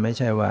ชนั้นมันไม่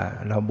ใช่ว่า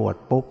เราบวช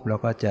ปุ๊บเรา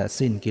ก็จะ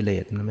สิ้นกิเล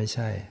สมันไม่ใ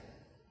ช่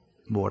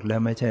บวชแล้ว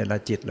ไม่ใช่ละ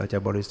จิตเราจะ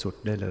บริสุท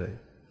ธิ์ได้เลย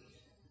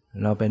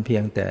เราเป็นเพี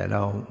ยงแต่เร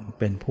า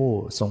เป็นผู้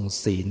ทรง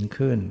ศีล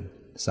ขึ้น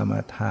สม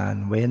าทาน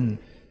เว้น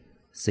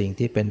สิ่ง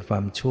ที่เป็นควา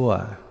มชั่ว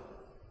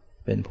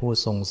เป็นผู้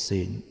ทรง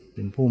ศีลเ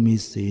ป็นผู้มี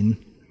ศีล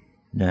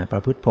ปร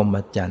ะพฤติพรหม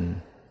จรรย์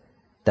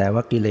แต่ว่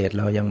ากิเลส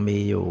เรายังมี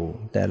อยู่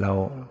แต่เรา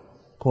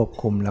ควบ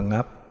คุมระ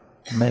งับ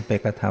ไม่ไป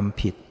กระท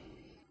ำผิด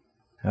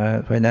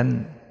เพราะนั้น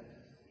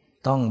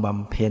ต้องบ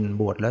ำเพ็ญ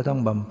บวชแล้วต้อ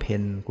งบำเพ็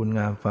ญคุณง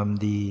ามความ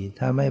ดี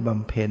ถ้าไม่บ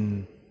ำเพ็ญ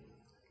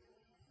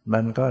มั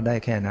นก็ได้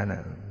แค่นั้น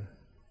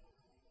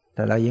แ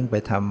ต่เรายิ่งไป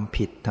ทำ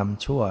ผิดท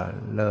ำชั่ว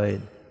เลย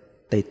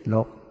ติดล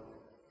บ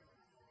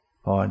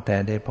พอแต่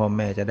ได้พ่อแ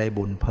ม่จะได้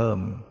บุญเพิ่ม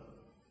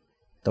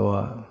ตัว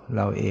เ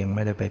ราเองไ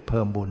ม่ได้ไปเ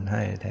พิ่มบุญใ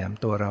ห้แถม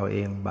ตัวเราเอ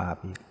งบาป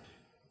อีก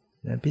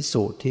นั้นภิก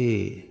ษุที่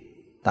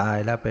ตาย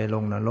แล้วไปล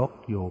งนรก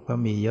อยู่ก็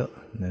มีเยอะ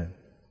นะ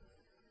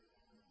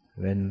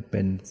เป็น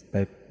ไป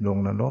ลง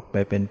นรกไป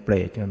เป็นเปร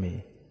ตก็มี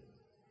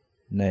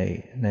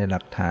ในหลั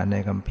กฐานใน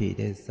คัมภีร์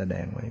ได้แสด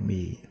งไว้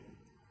มี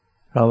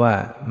เพราะว่า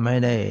ไม่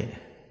ได้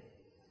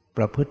ป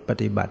ระพฤติป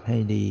ฏิบัติให้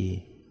ดี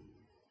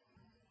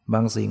บา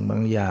งสิ่งบา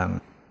งอย่าง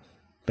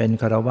เป็น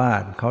ฆราวา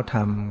สเขาท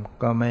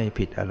ำก็ไม่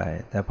ผิดอะไร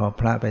แต่พอ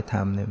พระไปท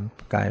ำเนี่ย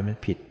กลายเป็น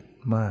ผิด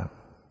มาก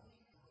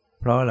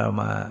เพราะเรา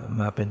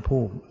มาเป็น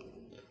ผู้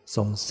ท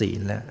รงศีล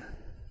แล้ว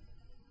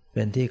เ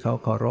ป็นที่เขา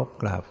เคารพ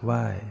กราบไห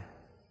ว้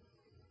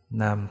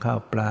นำข้า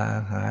วปลาอ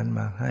าหารม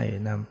าให้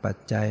นำปัจ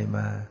จัยม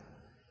า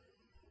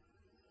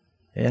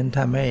เพราะฉะนั้น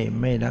ถ้า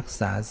ไม่รัก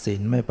ษาศี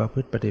ลไม่ประพฤ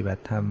ติปฏิบั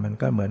ติธรรมมัน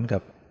ก็เหมือนกั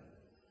บ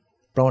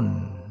ปล้น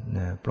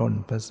ปล้น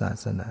พระศา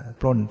สนา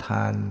ปล้นท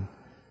าน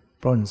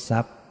ปล้นท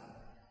รัพย์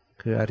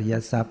คืออริย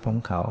ทรัพย์ของ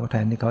เขาแท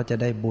นที่เขาจะ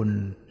ได้บุญ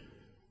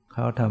เข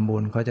าทำบุ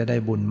ญเขาจะได้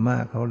บุญมา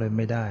กเขาเลยไ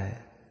ม่ได้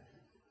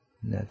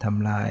ท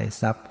ำลาย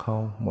ทรัพย์เขา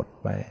หมด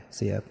ไปเ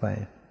สียไป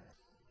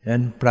ฉะ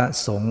นั้นพระ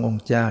สงฆ์อง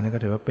ค์เจ้านี่ก็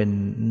ถือว่าเป็น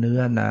เนื้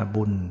อนา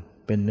บุญ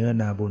เป็นเนื้อ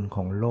นาบุญข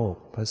องโลก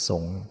พระส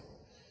งฆ์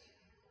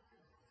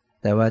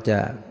แต่ว่าจะ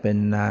เป็น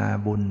นา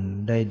บุญ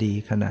ได้ดี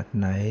ขนาด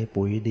ไหน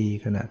ปุ๋ยดี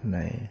ขนาดไหน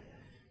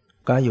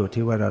ก็อยู่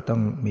ที่ว่าเราต้อ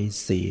งมี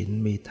ศีล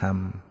มีธรรม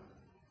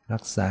รั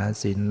กษา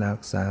ศีลรั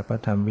กษาพระ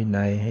ธรรมวิ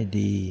นัยให้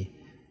ดี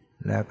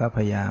แล้วก็พ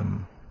ยายาม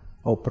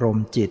อบรม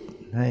จิต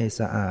ให้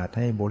สะอาดใ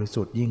ห้บริ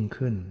สุทธิ์ยิ่ง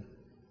ขึ้น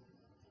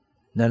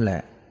นั่นแหล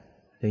ะ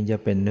จึงจะ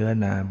เป็นเนื้อ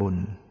นาบุญ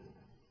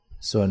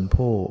ส่วน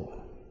ผู้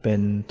เป็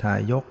นทา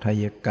ยกทา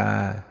ยกา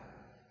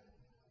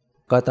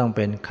ก็ต้องเ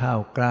ป็นข้าว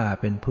กล้า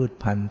เป็นพืช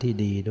พันธุ์ที่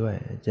ดีด้วย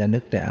จะนึ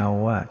กแต่เอา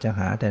ว่าจะ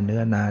หาแต่เนื้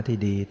อนาที่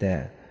ดีแต่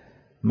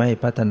ไม่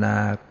พัฒนา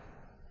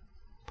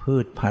พื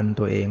ชพันธุ์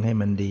ตัวเองให้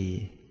มันดี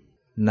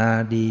นา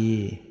ดี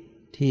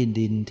ที่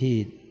ดินที่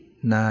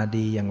นา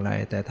ดีอย่างไร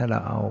แต่ถ้าเรา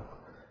เอา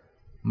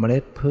เมล็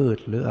ดพืช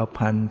หรือเอา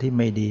พันธุ์ที่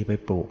ไม่ดีไป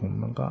ปลูก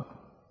มันก็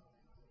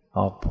อ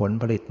อกผล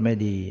ผลิตไม่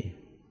ดี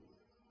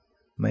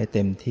ไม่เ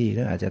ต็มที่ห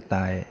รืออาจจะต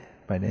าย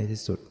ไปใน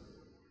ที่สุด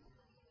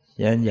ฉ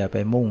ะนั้นอย่าไป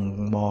มุ่ง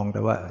มองแ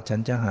ต่ว่าฉัน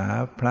จะหา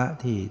พระ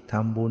ที่ท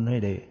ำบุญให้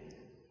ได้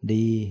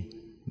ดี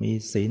มี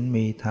ศีล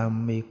มีธรรม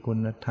มีคุ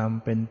ณธรรม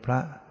เป็นพระ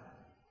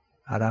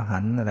อรหั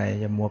นต์อะไร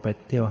จะมัวไป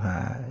เที่ยวหา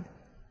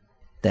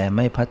แต่ไ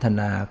ม่พัฒ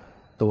นา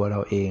ตัวเร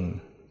าเอง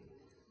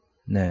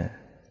นะ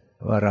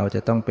ว่าเราจ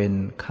ะต้องเป็น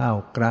ข้าว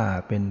กล้า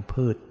เป็น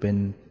พืช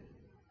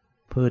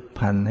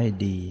พันธุ์ให้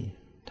ดี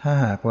ถ้า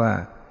หากว่า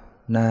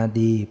นา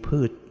ดีพื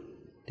ช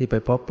ที่ไป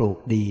เพาะปลูก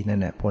ดีนั่น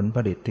แหละผลผ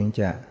ลิตถึง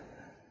จะ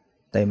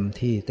เต็ม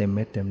ที่เต็มเ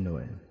ม็ดเต็มหน่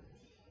วย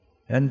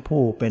ฉะนั้น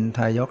ผู้เป็นท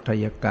ายกทา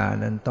ยกา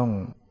นั้นต้อง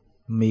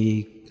มี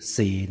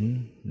ศีล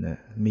นะ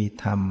มี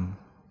ธรรม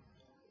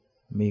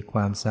มีคว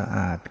ามสะอ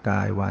าดก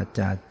ายวาจ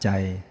าใจ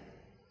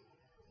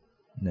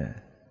นะ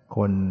ค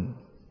น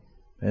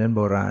เพราะฉะนั้นโ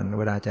บราณ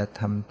เวลาจะ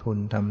ทำทุน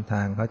ทำท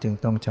านเขาจึง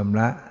ต้องชำ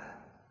ระ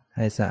ใ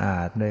ห้สะอ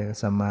าดด้วย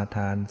สมาท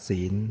าน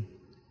ศีล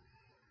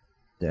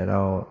แต่เร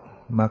า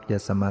มักจะ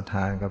สมาท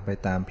านกันไป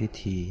ตามพิ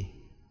ธี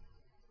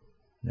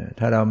นะ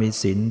ถ้าเรามี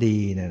ศีลดี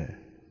นะ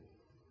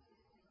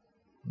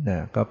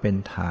ก็เป็น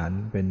ฐาน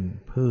เป็น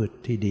พืช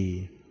ที่ดี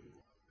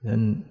นั้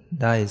น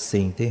ได้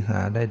สิ่งที่หา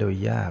ได้โดย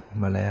ยาก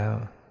มาแล้ว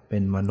เป็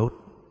นมนุษ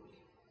ย์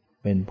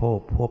เป็นผู้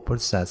พบพุท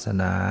ธศาส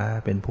นา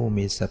เป็นผู้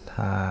มีศรัทธ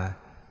า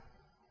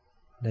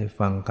ได้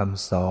ฟังค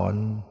ำสอน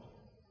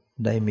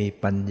ได้มี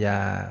ปัญญ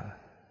า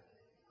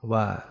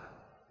ว่า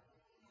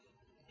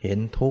เห็น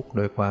ทุกข์โ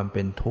ดยความเ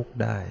ป็นทุกข์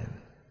ได้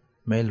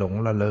ไม่หลง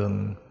ละเลง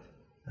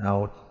เอา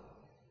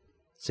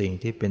สิ่ง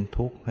ที่เป็น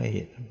ทุกข์ให้เ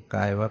ห็นก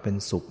ลายว่าเป็น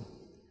สุข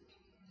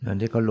อัน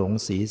ที่เขาหลง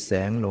สีแส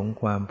งหลง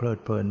ความเพลิด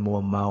เพลินมัว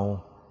เมา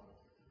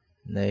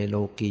ในโล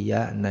กีย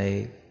ะใน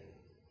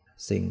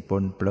สิ่งป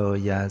นเปื้อน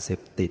ยาเส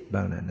พติดบ้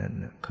างนั่น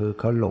คือ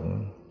เขาหลง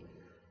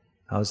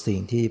เอาสิ่ง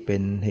ที่เป็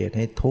นเหตุใ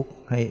ห้ทุกข์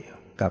ให้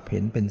กลับเห็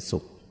นเป็นสุ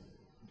ข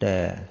แต่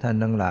ท่าน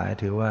ทั้งหลาย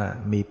ถือว่า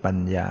มีปัญ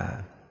ญา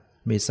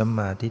มีสัมม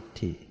าทิฏ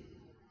ฐิ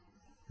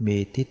มี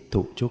ทิฏ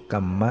ฐุชุก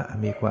กัมมะ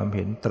มีความเ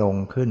ห็นตรง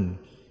ขึ้น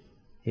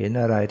เห็น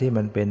อะไรที่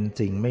มันเป็น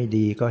สิ่งไม่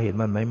ดีก็เห็น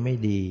มันไม่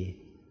ดี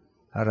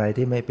อะไร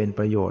ที่ไม่เป็นป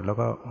ระโยชน์แล้ว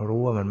ก็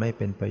รู้ว่ามันไม่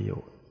เป็นประโย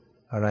ชน์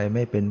อะไรไ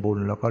ม่เป็นบุญ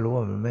เราก็รู้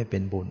ว่ามันไม่เป็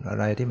นบุญอะ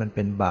ไรที่มันเ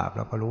ป็นบาปเ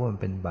ราก็รู้ว่ามั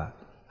นเป็นบาป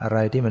อะไร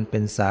ที่มันเป็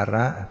นสาร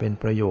ะเป็น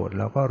ประโยชน์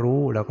เราก็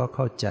รู้เราก็เ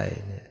ข้าใจ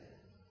เนี่ย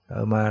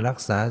มารัก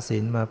ษาศี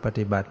ลมาป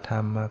ฏิบัติธรร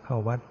มมาเข้า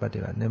วัดปฏิ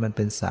บัติเนี่ยมันเ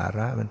ป็นสาร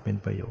ะมันเป็น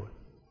ประโยชน์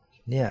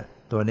เนี่ย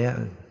ตัวเนี้ย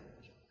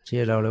เชื่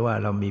อเราเลยว่า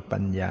เรามีปั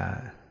ญญา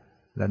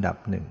ระดับ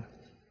หนึ่ง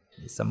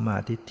สัมมา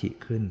ทิฏฐิ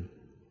ขึ้น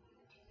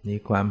มี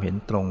ความเห็น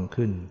ตรง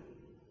ขึ้น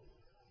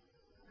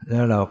แล้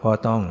วเราก็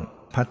ต้อง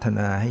พัฒ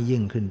นาให้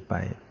ยิ่งขึ้นไป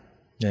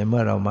ในเมื่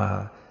อเรามา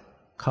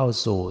เข้า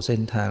สู่เส้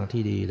นทาง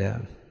ที่ดีแล้ว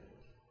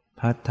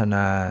พัฒน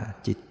า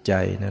จิตใจ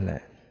นั่นแหล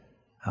ะ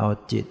เอา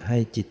จิตให้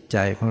จิตใจ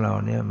ของเรา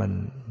เนี่ย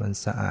มัน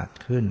สะอาด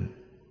ขึ้น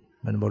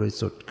มันบริ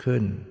สุทธิ์ขึ้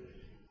น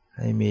ใ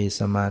ห้มี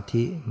สมา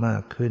ธิมา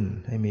กขึ้น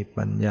ให้มี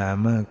ปัญญา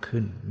มาก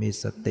ขึ้นมี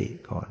สติ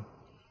ก่อน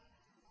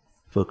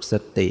ฝึกส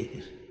ติ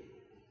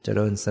เจ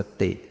ริญส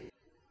ติ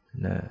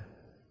นะ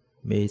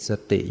มีส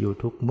ติอยู่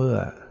ทุกเมื่อ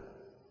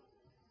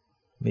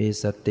มี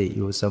สติอ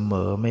ยู่เสม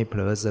อไม่เผ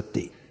ลอส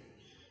ติ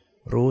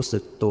รู้สึ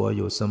กตัวอ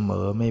ยู่เสม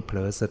อไม่เผล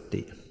อส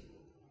ติ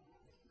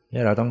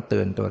นี่เราต้องเตื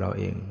อนตัวเรา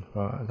เองเพ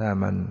ราะถ้า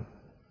มัน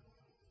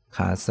ข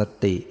าดส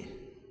ติ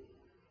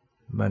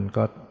มัน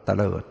ก็เต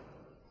ลิด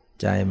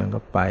ใจมันก็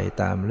ไป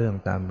ตามเรื่อง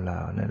ตามรา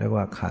วนั่นเรียก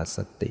ว่าขาดส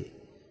ติ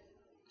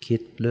คิ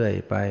ดเรื่อย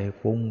ไป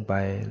ฟุ้งไป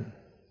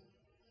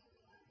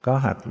ก็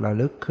หัดระ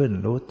ลึกขึ้น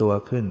รู้ตัว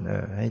ขึ้น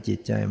ให้จิต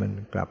ใจมัน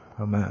กลับเ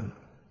ข้ามา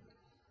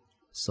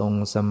ทรง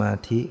สมา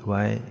ธิไ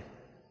ว้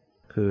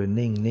คือ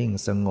นิ่ง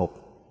สงบ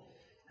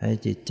ให้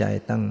จิตใจ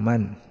ตั้งมั่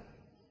น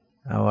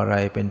เอาอะไร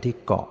เป็นที่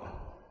เกาะ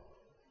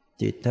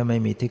จิตถ้าไม่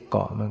มีที่เก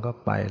าะมันก็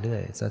ไปเรื่อ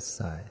ยซัดส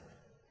าย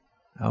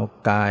เอา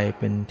กาย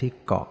เป็นที่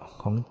เกาะ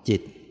ของจิ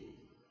ต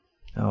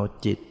เอา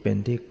จิตเป็น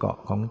ที่เกาะ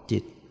ของจิ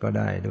ตก็ไ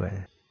ด้ด้วย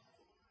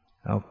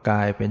เอาก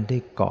ายเป็น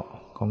ที่เกาะ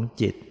ของ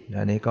จิต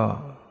อันนี้ก็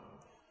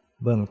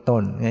เบื้องต้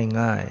น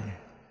ง่าย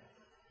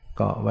ๆเ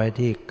กาะไว้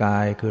ที่กา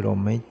ยคือลม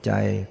หายใจ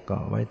เกา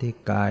ะไว้ที่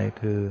กาย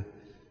คือ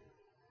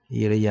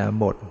อิริยา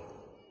บถ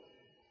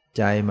ใ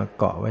จมา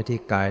เกาะไว้ที่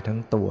กายทั้ง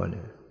ตัวเ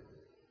นี่ย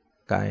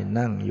กาย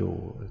นั่งอยู่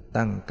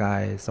ตั้งกา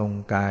ยทรง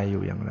กายอ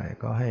ยู่อย่างไร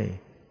ก็ให้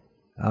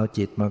เอา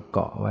จิตมาเก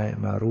าะไว้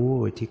มารู้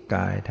ที่ก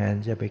ายแทน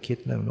จะไปคิด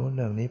เรื่องโน้นเ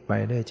รื่องนี้ไป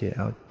เรื่อยๆเ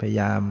อาพยา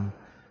ยาม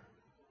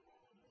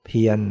เ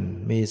พียร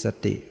มีส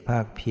ติภา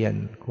คเพียร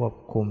ควบ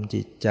คุม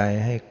จิตใจ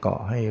ให้เกา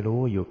ะให้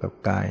รู้อยู่กับ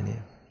กายเนี่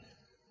ย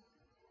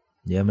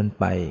เดี๋ยวมัน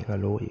ไปก็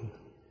รู้อีก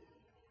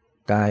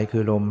กายคื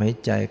อลมหาย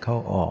ใจเข้า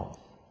ออก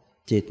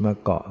จิตมา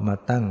เกาะมา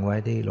ตั้งไว้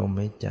ที่ลม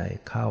หายใจ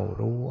เข้า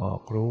รู้ออ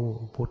กรู้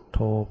พุทโธ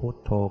พุท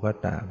โธก็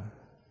ตาม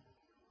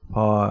พ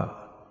อ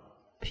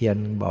เพียร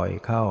บ่อย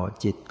เข้า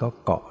จิตก็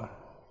เกาะ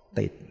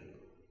ติ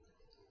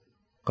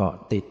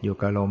ดอยู่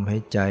กับลมหา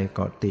ยใจเก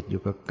าะติดอ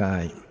ยู่กับกา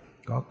ย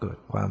ก็เกิด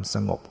ความส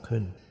งบขึ้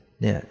น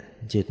เนี่ย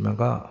จิตมัน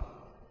ก็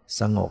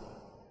สงบ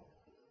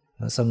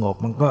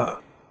มันก็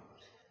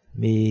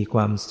มีค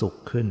วามสุข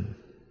ขึ้น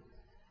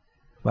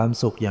ความ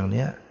สุขอย่างเ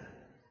นี้ย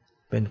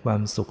เป็นควา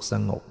มสุขส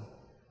งบ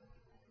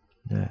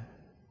นะ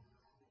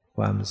ค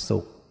วามสุ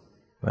ข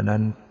วันนั้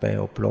นไป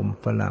อบรม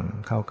ฝรั่ง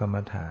เข้ากรรม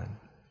ฐาน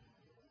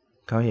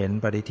เขาเห็น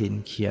ปฏิทิน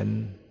เขียน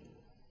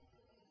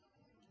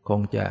ค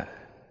งจะ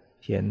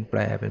เขียนแปล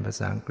เป็นภา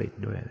ษาอังกฤษ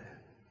ด้วย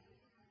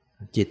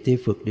จิตที่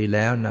ฝึกดีแ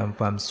ล้วนำ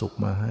ความสุข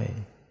มาให้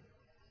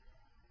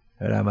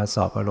เวลามาส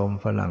อบอารมณ์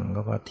ฝรั่ง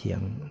ก็เถีย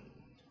ง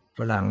ฝ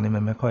รั่งนี่มั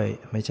น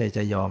ไม่ใช่จ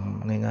ะยอม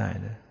ง่าย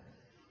ๆนะ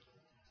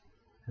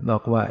บอ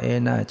กว่า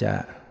น่า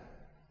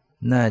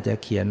จะ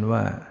เขียนว่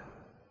า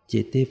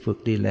จิตที่ฝึก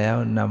ดีแล้ว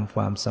นำค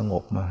วามสง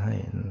บมาให้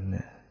เ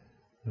นี่ย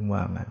ว่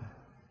างั้น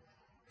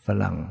ฝ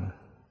รั่ง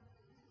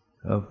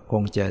ค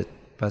งจะ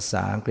ภาษ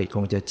าอังกฤษค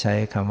งจะใช้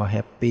คำว่าแฮ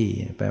ปปี้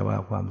แปลว่า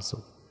ความสุ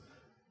ข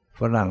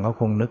ฝรั่งเขา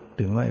คงนึก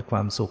ถึงว่าคว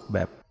ามสุขแบ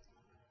บ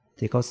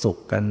ที่เขาสุข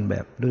กันแบ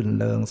บรื่น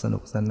เริงสนุ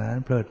กสนาน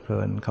เพลิดเพลิ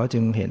นเขาจึ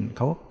งเห็น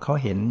เขา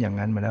เห็นอย่าง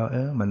นั้นมาแล้ว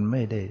มันไ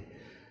ม่ได้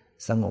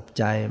สงบ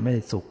ใจไม่ไ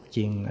ด้สุขจ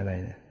ริงอะไร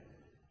เนี่ย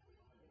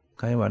เ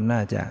ขาว่าน่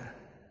า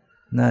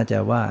จะ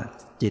ว่า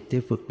จิต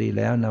ที่ฝึกดี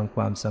แล้วนำค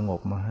วามสง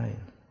บมาให้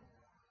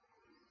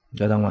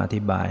ก็ต้องมาอ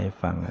ธิบายให้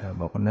ฟัง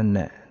บอกว่า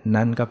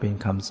นั่นก็เป็น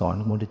คำสอน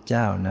ของพระพุทธเ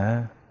จ้านะ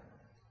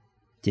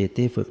จิต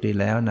ที่ฝึกดี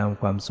แล้วน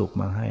ำความสุข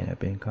มาให้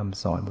เป็นค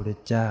ำสอนพระพุทธ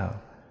เจ้า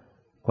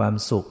ความ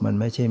สุขมัน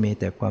ไม่ใช่มี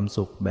แต่ความ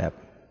สุขแบบ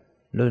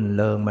รื่นเ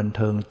ริงบันเ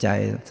ทิงใจ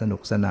สนุ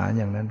กสนาน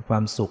อย่างนั้นควา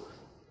มสุข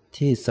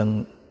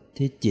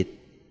ที่จิต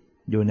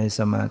อยู่ในส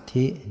มา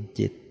ธิ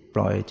จิตป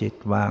ล่อยจิต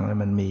วางแล้ว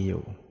มันมีอ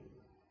ยู่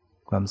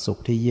ความสุข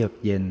ที่เยือก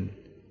เย็น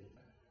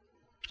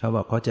เขาบ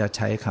อกเขาจะใ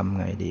ช้คำ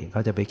ไงดีเข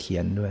าจะไปเขี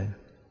ยนด้วย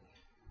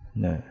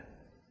นะ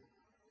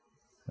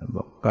บ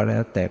อกก็แล้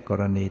วแต่ก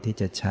รณีที่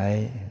จะใช้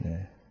นะ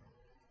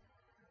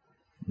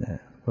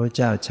พระเ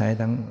จ้าใช้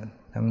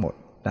ทั้งหมด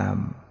ตา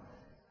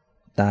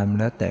ม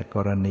แล้วแต่ก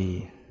รณี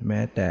แ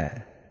ม้แต่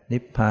นิ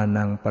พพา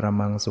นังปร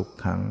มังสุข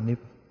ขังนิพ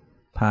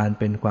พาน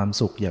เป็นความ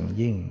สุขอย่าง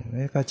ยิ่ง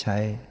ก็ใช้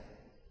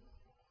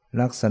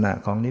ลักษณะ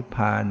ของนิพพ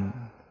าน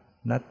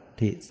นัต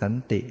ถิสัน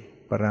ติ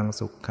ปรัง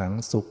สุขขัง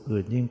สุข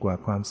อื่นยิ่งกว่า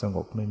ความสง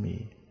บไม่มี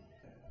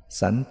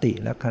สันติ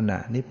ลักษณะ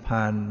นิพพ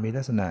านมี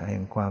ลักษณะแห่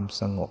งความ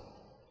สงบ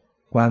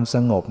ความส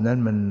งบนั้น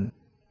มัน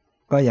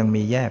ก็ยัง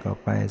มีแยกออก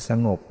ไปส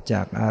งบจ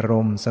ากอาร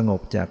มณ์สง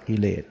บจากกิ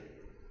เลส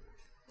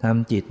ท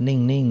ำจิต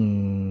นิ่ง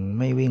ๆ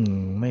ไม่วิ่ง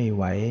ไม่ไ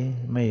หว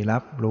ไม่รั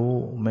บรู้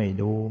ไม่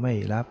ดูไม่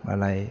รับอะ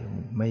ไร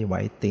ไม่ไหว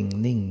ติง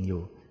นิ่งอ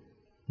ยู่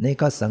นี่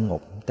ก็สง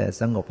บแต่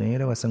สงบอย่างนี้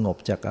เรียกว่าสงบ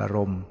จากอาร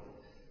มณ์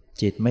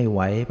จิตไม่ไห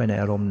วไปใน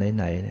อารมณ์ไ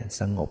หนๆเนี่ย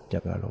สงบจา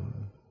กอารมณ์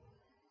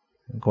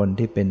คน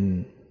ที่เป็น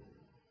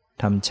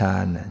ทำฌา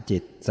นจิ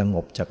ตสง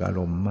บจากอา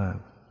รมณ์มาก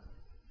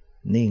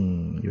นิ่ง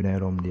อยู่ในอ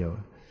ารมณ์เดียว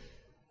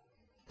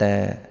แต่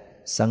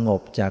สง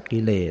บจาก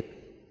กิเลส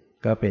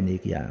ก็เป็นอี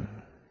กอย่าง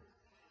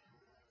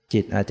จิ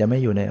ตอาจจะไม่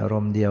อยู่ในอาร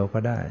มณ์เดียวก็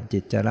ได้จิ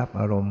ตจะรับ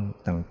อารมณ์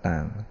ต่า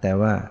งๆแต่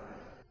ว่า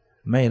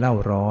ไม่เร่า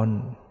ร้อน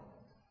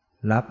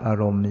รับอา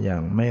รมณ์อย่า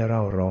งไม่เร่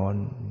าร้อน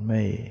ไ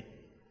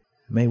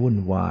ม่วุ่น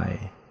วาย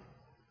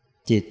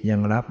จิตยั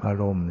งรับอา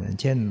รมณ์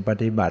เช่นป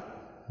ฏิบัติ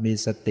มี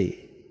สติ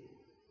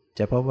จ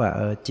ะพบว่า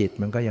จิต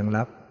มันก็ยัง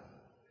รับ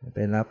ไป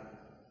รับ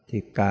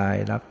ที่กาย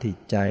รับที่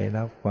ใจ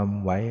รับความ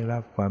ไหวรั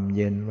บความเ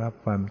ย็นรับ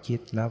ความคิด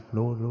รับ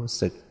รู้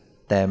สึก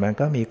แต่มัน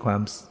ก็มีควา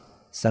ม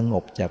สง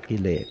บจากกิ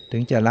เลสถึ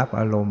งจะรับ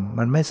อารมณ์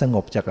มันไม่สง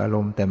บจากอาร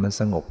มณ์แต่มัน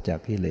สงบจาก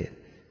กิเลส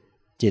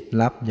จิต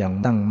รับอย่าง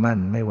ตั้งมั่น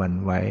ไม่หวั่น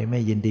ไหวไม่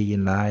ยินดียิ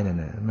นร้ายนั่น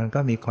น่ะมันก็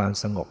มีความ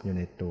สงบอยู่ใ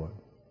นตัว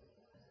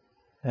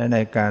และใน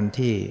การ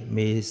ที่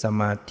มีส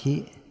มาธิ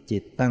จิ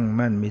ตตั้ง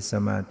มั่นมีส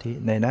มาธิ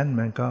ในนั้น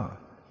มันก็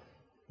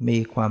มี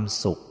ความ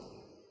สุข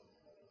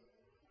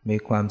มี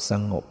ความส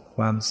งบค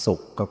วามสุ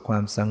ขกับควา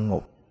มสง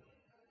บ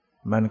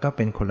มันก็เ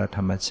ป็นคนละธ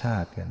รรมชา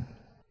ติกัน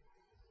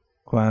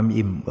ความ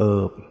อิ่มเอิ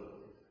บ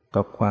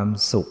กับความ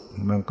สุข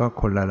มันก็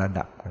คนละระ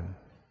ดับกัน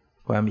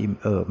ความอิ่ม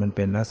เอิบมันเ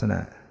ป็นลักษณะ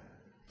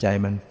ใจ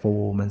มันฟู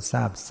มันซ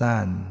าบซ่า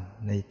น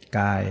ในก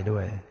ายด้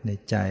วยใน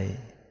ใจ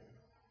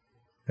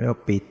เรียกว่า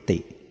ปิติ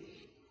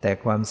แต่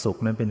ความสุข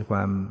นั้นเป็นคว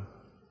าม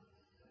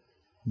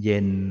เย็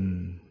น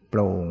โป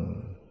ร่ง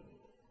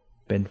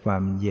เป็นควา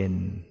มเย็น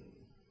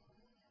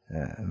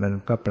มัน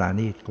ก็ปรา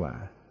ณีตกว่า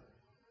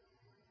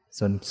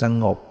ส่วนส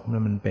งบ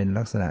มันเป็น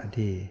ลักษณะ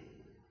ที่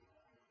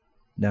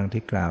ดัง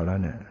ที่กล่าวแล้ว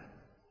เนี่ย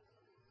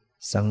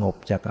สงบ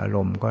จากอาร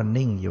มณ์ก็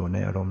นิ่งอยู่ใน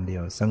อารมณ์เดี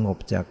ยวสงบ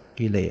จาก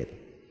กิเลส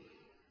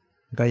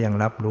ก็ยัง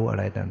รับรู้อะ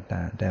ไรต่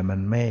างๆแต่มัน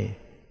ไ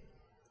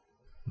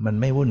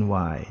ม่วุ่นว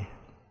าย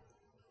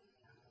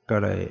ก็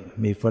เลย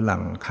มีฝรั่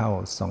งเข้า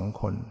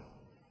2 คน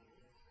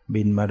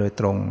บินมาโดย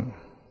ตรง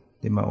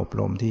ที่มาอบ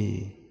รมที่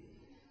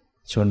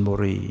ชลบุ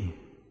รี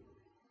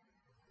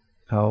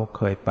เขาเ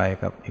คยไป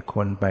กับอีกค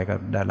นไปกับ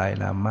ดาไล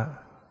ลามะ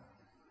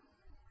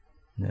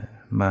เนี่ย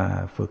มา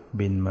ฝึก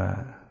บินมา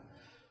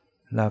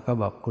เราก็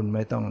บอกคุณไ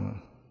ม่ต้อ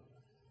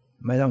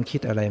งคิ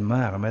ดอะไรม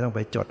ากไม่ต้องไป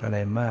จดอะไร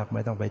มากไ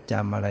ม่ต้องไปจ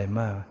ำอะไร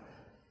มาก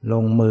ล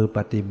งมือป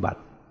ฏิบั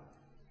ติ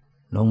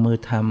ลงมือ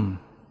ท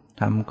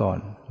ำก่อน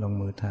ลง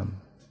มือท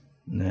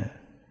ำนะ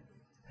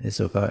ใน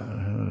สุดก็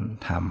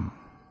ท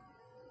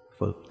ำ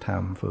ฝึก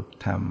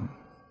ท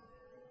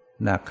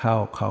ำหนักเข้า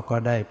เขาก็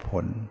ได้ผ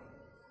ล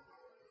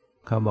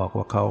เขาบอก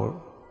ว่าเขา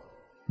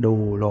ดู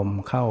ลม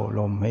เข้า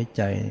ลมให้ใ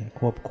จ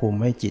ควบคุม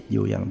ให้จิตอ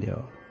ยู่อย่างเดียว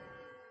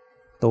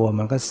ตัว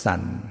มันก็สั่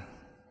น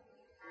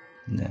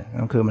นะ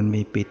ก็คือมัน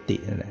มีปิติ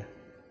นั่นแหละ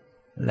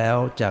แล้ว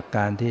จากก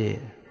ารที่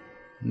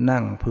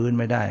นั่งพื้น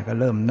ไม่ได้ก็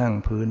เริ่มนั่ง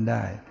พื้นไ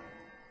ด้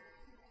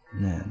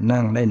นะ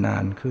นั่งได้นา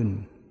นขึ้น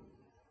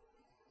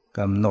ก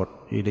ำหนด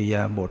อิริย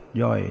าบถ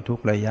ย่อยทุก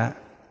ระยะ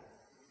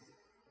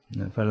น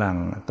ะฝรั่ง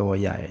ตัว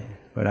ใหญ่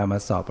เวลามา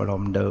สอบอาร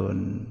มณ์เดิน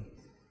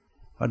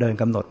เขาเดิน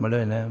กำหนดมาเล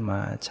ยนะมา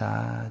ช้า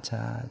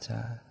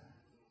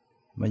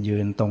มายื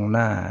นตรงห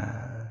น้า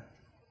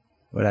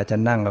เวลาจะ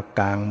นั่งก็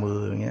กางมื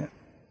ออย่างเงี้ย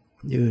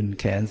ยื่น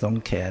แขน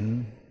2 แขน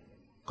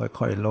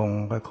ค่อยๆลง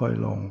ค่อย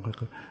ๆลง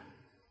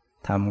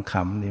ทำข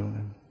ำดีเหมือน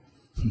กัน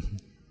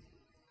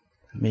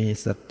มี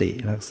สติ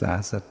รักษา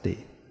สติ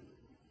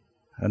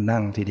นั่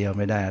งทีเดียวไ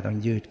ม่ได้ต้อง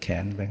ยืดแข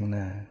นไปข้างห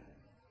น้า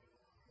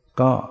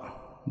ก็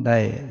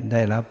ไ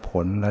ด้รับผ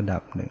ลระดั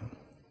บหนึ่ง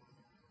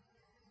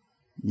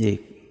อีก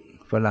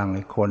ฝรั่ง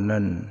อีกคน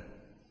นั่น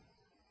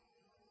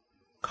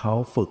เขา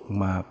ฝึก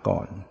มาก่อ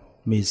น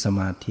มีส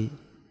มาธิ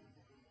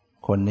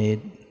คนนี้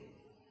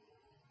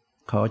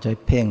เขาใช้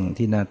เพ่ง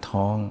ที่หน้า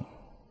ท้อง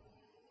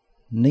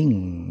นิ่ง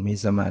มี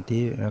สมา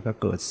ธิแล้วก็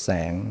เกิดแส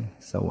ง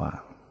สว่า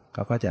งเข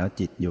าก็จะเอา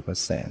จิตอยู่กับ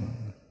แสง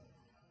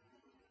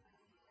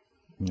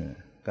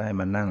ก็ให้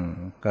มานั่ง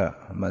ก็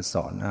มาส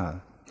อน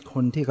ค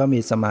นที่เขามี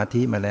สมา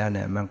ธิมาแล้วเ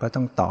นี่ยมันก็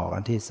ต้องต่อกั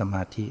นที่สม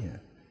าธิ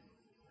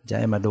จะ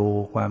ให้มาดู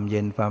ความเ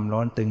ย็นความร้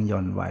อนตึงหย่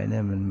อนไหวเนี่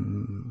ยมัน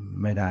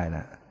ไม่ได้ล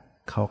ะ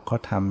เขา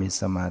ทำมี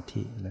สมา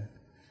ธิแล้ว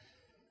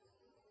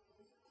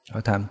เข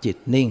าทำจิต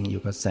นิ่งอ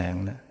ยู่กับแสง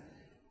นะ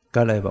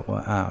ก็เลยบอกว่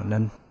า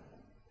นั้น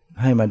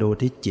ให้มาดู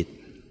ที่จิต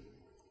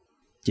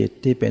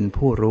ที่เป็น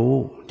ผู้รู้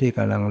ที่ก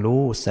ำลัง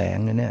รู้แสง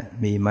เนี่ย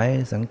มีไหม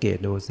สังเกต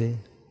ดูซิ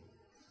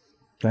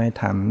ก็ให้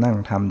นั่ง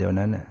ทำเดี๋ยว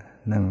นั้นน่ะ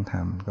นั่งท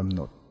ำกำห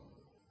นด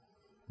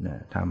นะ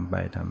ทำไป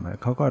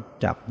เขาก็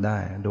จับได้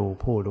ดู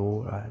ผู้รู้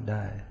ไ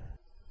ด้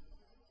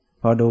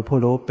พอดูผู้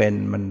รู้เป็น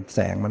มันแส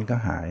งมันก็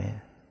หาย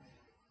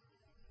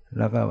แ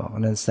ล้วก็บอก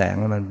นั่นแสง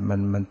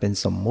มันเป็น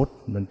สมมุติ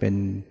มันเป็น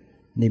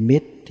นิมิ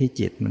ตที่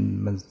จิต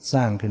มันส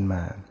ร้างขึ้นม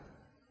า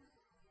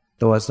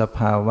ตัวสภ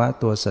าวะ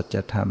ตัวสัจ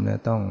ธรรมเนี่ย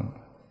ต้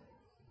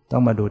อ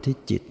งมาดูที่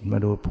จิตมา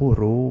ดูผู้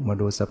รู้มา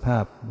ดูสภา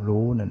พ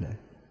รู้นั่นแหละ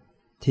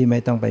ที่ไม่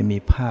ต้องไปมี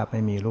ภาพไ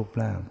ม่มีรูป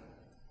ร่าง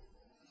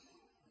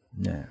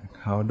เนี่ย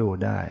เขาดู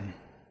ได้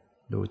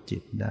ดูจิ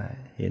ตได้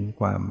เห็น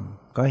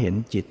ก็เห็น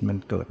จิตมัน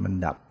เกิดมัน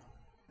ดับ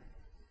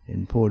เห็น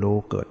ผู้รู้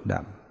เกิด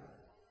ดับ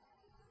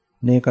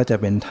นี่ก็จะ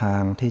เป็นทา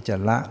งที่จะ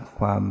ละ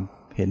ความ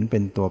เห็นเป็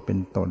นตัวเป็น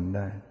ตนไ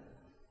ด้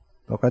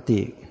ปกติ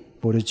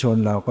ปุถุชน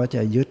เราก็จ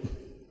ะยึด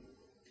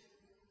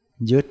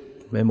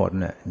ไปหมด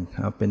เนี่ยเ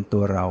อาเป็นตั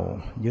วเรา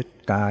ยึด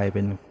กายเ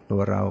ป็นตั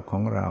วเราขอ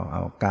งเราเอ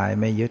ากาย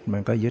ไม่ยึดมั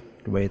นก็ยึด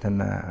เวท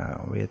นา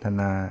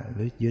ห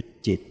รือยึด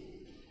จิต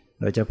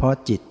โดยเฉพาะ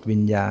จิตวิ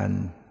ญญาณ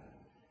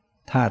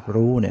ธาตุ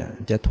รู้เนี่ย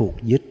จะถูก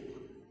ยึด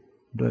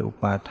ด้วยอุ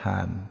ปาทา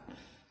น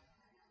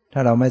ถ้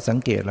าเราไม่สัง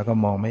เกตเราก็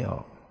มองไม่อ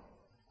อก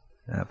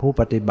ผู้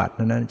ปฏิบัติ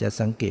นั้นจะ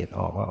สังเกตอ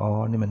อกว่า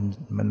นี่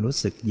มันรู้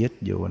สึกยึด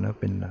อยู่นะ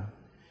เป็นเรา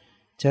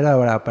ใช่แล้ว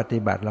เวลาปฏิ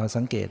บัติเรา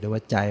สังเกตดูว่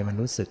าใจมัน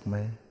รู้สึกไหม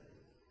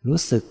รู้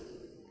สึก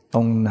ต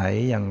รงไหน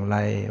อย่างไร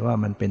ว่า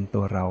มันเป็น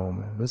ตัวเรา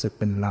รู้สึก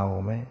เป็นเรา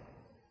ไหม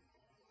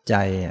ใจ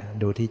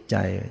ดูที่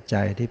ใจ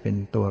ที่เป็น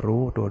ตัว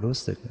รู้ตัวรู้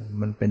สึก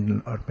มันเ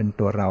ป็น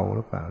ตัวเราห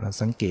รือเปล่าเรา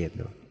สังเกต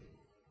ดู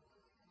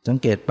สัง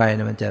เกตไปเ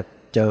นี่ยมันจะ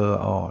เจอ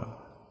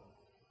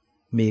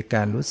มีก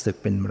ารรู้สึก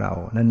เป็นเรา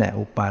นั่นแหละ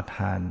อุปาท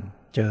าน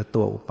เจอ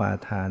ตัวอุปา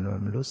ทานว่า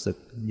มันรู้สึก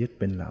ยึด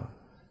เป็นเรา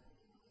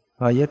พ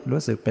อยึด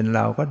รู้สึกเป็นเร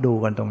าก็ดู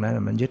กันตรงนั้น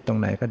มันยึดตรง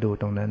ไหนก็ดู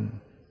ตรงนั้น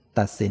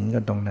ตัดสินกั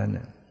นตรงนั้น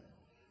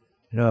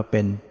เรียกว่าเ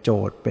ป็นโจ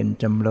ทย์เป็น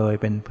จำเลย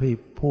เป็น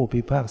ผู้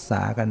พิพากษ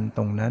ากันต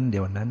รงนั้นเ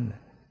ดี๋ยวนั้น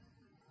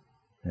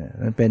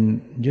มันเป็น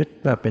ยึด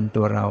ว่าเป็น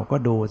ตัวเราก็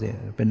ดูสิ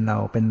เป็นเร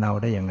า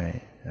ได้ยังไง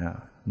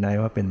ไหน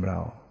ว่าเป็นเรา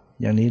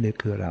อย่างนี้หรือ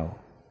คือเรา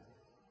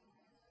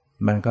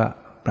มันก็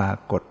ปรา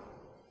กฏ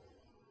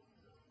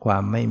ควา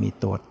มไม่มี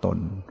ตัวตน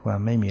ความ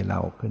ไม่มีเรา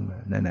ขึ้นมา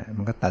นั่นแหละ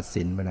มันก็ตัด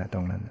สินไปแล้วต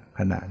รงนั้น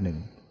ขณะหนึ่ง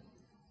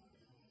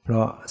เพร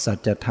าะสั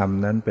จธรรม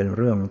นั้นเป็นเ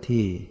รื่อง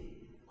ที่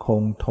ค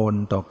งทน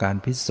ต่อการ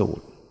พิสู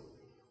จน์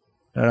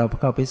แล้วเรา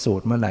เข้าพิสู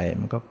จน์เมื่อไหร่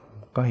มัน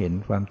ก็เห็น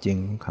ความจริง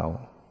ของเขา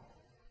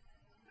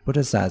พุทธ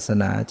ศาส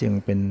นาจึง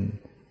เป็น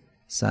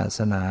ศาส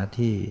นา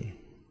ที่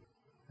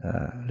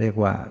เรียก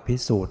ว่าพิ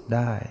สูจน์ไ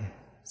ด้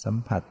สัม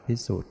ผัสพิ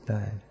สูจน์ไ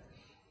ด้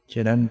ฉ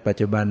ะนั้นปัจ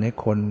จุบันนี้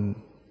คน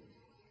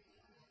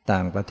ต่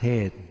างประเท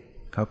ศ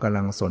เขากำ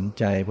ลังสน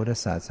ใจพุทธ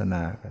ศาสน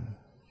ากัน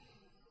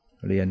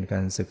เรียนกา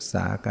รศึกษ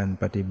าการ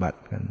ปฏิบัติ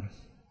กัน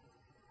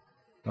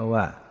เพราะ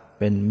ว่า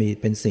เ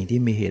ป็นสิ่ง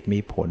ที่มีเหตุมี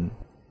ผล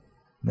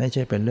ไม่ใ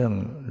ช่เป็นเรื่อง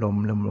ล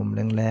ม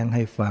แรงๆใ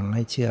ห้ฟังใ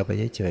ห้เชื่อไป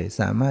เฉยๆ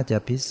สามารถจะ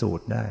พิสูจ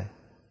น์ได้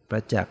ปร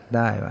ะจักษ์ไ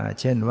ด้ว่า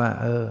เช่นว่า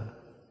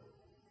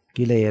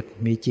กิเลส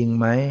มีจริง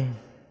ไหม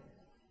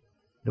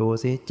ดู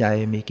สิใจ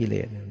มีกิเล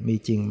สมี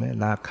จริงไหม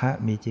ราคะ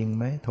มีจริงไ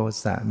หมโท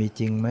สะมี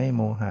จริงไหมโ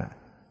มหะ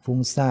ฟุ้ง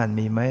ซ่าน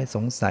มีไหมส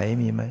งสัย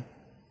มีไหม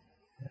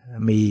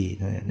มี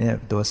เนี่ย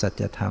ตัวสั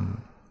จธรรม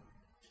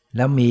แ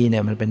ล้วมีเนี่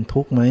ยมันเป็น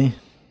ทุกข์ไหม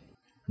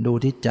ดู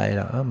ที่ใจเ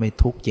ราไม่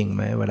ทุกข์จริงไห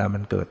มเวลามั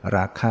นเกิดร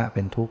าคะเ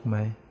ป็นทุกข์ไหม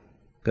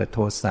เกิดโท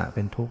สะเ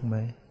ป็นทุกข์ไหม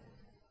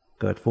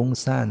เกิดฟุ้ง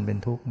ซ่านเป็น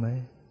ทุกข์ไหม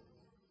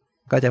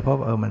ก็จะพบ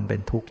มันเป็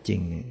นทุกข์จริ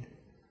ง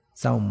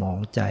เศร้าหมอง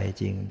ใจ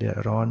จริงเดือด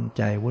ร้อนใ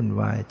จวุ่น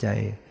วายใจ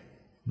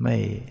ไม่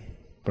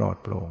ปลอด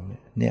โปร่ง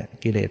เนี่ย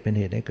กิเลสเป็น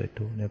เหตุให้เกิด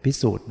ทุกข์พิ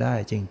สูจน์ได้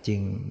จริ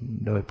ง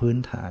ๆโดยพื้น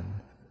ฐาน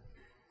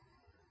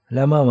แ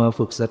ล้วเมื่อมา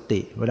ฝึกส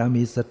ติเวลา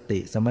มีสติ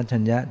สัมปชั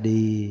ญญะ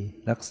ดี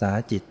รักษา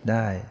จิตไ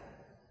ด้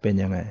เป็น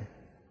ยังไง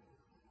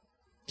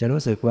จะ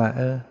รู้สึกว่า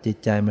จิต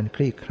ใจมันค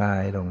ลี่คลา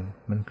ยลง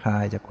มันคลา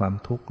ยจากความ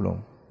ทุกข์ลง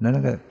นั้น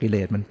ก็กิเล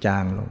สมันจา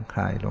งลงค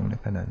ลายลงใน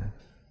ขณะนั้น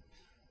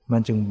มั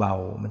นจึงเบา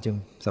มันจึง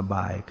สบ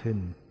ายขึ้น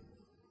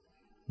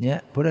เนี่ย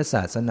พุทธศ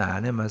าสนา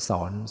เนี่ยมา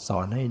สอ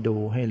นให้ดู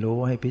ให้รู้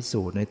ให้พิ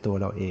สูจน์ในตัว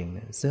เราเองเ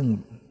นี่ยซึ่ง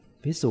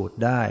พิสูจน์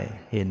ได้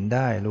เห็นไ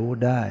ด้รู้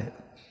ได้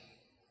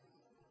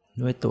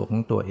ด้วยตัวขอ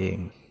งตัวเอง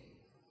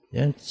อ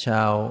ย่างช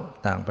าว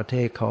ต่างประเท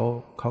ศเ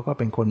ขาก็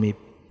เป็นคนมี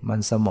มัน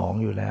สมอง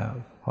อยู่แล้ว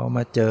พอม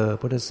าเจอ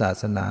พุทธศา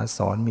สนาส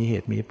อนมีเห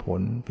ตุมีผ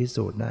ลพิ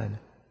สูจน์ได้น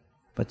ะ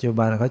ปัจจุ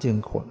บันเขาจึง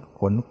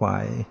ขนขวา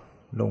ย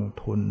ลง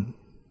ทุน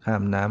ข้า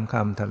มน้ำข้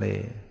ามทะเล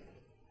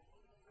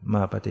ม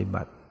าปฏิ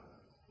บัติ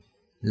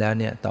แล้ว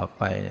เนี่ยต่อ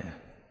ไปเนี่ย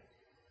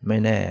ไม่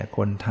แน่ค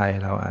นไทย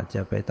เราอาจจ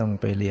ะต้อง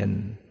ไปเรียน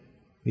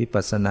วิ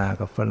ปัสสนา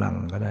กับฝรั่ง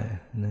ก็ได้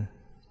นะ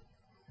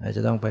อาจจ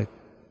ะต้อง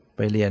ไ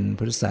ปเรียน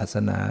พุทธศาส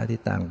นาที่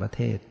ต่างประเ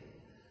ทศ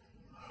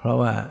เพราะ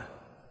ว่า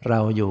เรา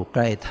อยู่ใก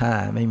ล้ท่า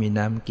ไม่มี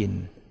น้ำกิน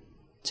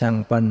ช่าง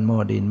ปั้นหม้อ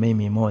ดินไม่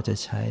มีหม้อจะ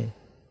ใช้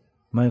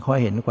ไม่ค่อย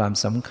เห็นความ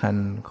สำคัญ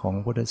ของ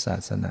พุทธศา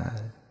สนา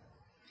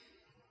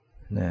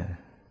นะ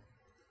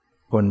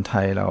คนไท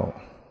ยเรา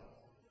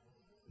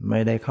ไม่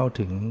ได้เข้า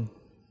ถึง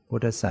พุ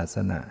ทธศาส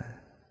นา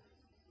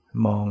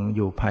มองอ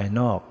ยู่ภาย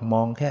นอกม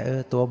องแค่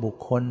ตัวบุค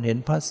คลเห็น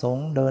พระสง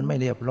ฆ์เดินไม่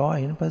เรียบร้อย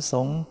เห็นพระส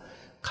งฆ์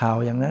ข่าว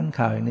อย่างนั้น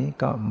ข่าวอย่างนี้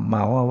ก็เหม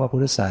าว่าพุ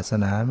ทธศาส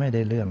นาไม่ไ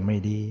ด้เรื่องไม่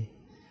ดี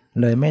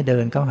เลยไม่เดิ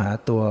นเข้าหา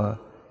ตัว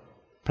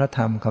พระธ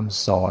รรมค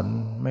ำสอน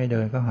ไม่เดิ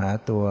นเข้าหา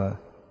ตัว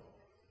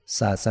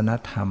ศาสน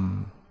ธรรม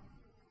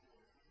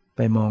ไป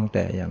มองแ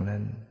ต่อย่างนั้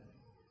น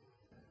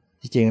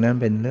ที่จริงนั้น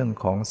เป็นเรื่อง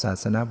ของศา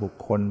สนาบุค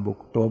คล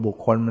ตัวบุค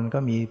คลมันก็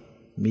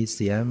มีเ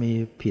สียมี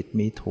ผิด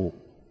มีถูก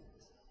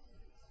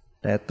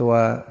แต่ตัว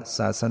ศ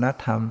าสน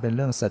ธรรมเป็นเ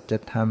รื่องสัจ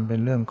ธรรมเป็น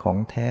เรื่องของ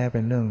แท้เ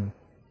ป็นเรื่อง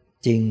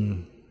จริง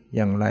อ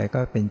ย่างไรก็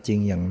เป็นจริง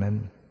อย่างนั้น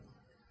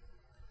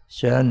ฉ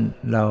ะนั้น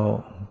เรา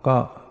ก็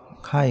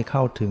ค่อยเข้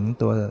าถึง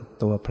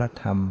ตัวพระ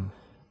ธรรม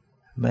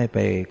ไม่ไป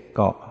เ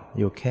กาะ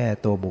อยู่แค่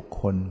ตัวบุค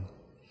คล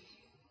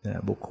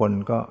บุคคล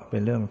ก็เป็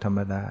นเรื่องธรรม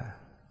ดา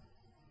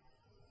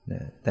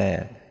แต่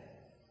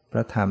พร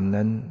ะธรรม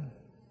นั้น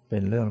เป็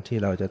นเรื่องที่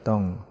เราจะต้อ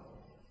ง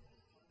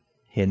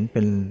เห็นเ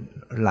ป็น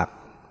หลั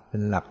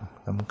ก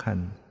สำคัญ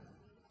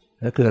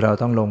ก็คือเรา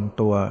ต้องลง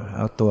ตัวเ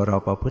อาตัวเรา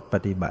ประพฤติป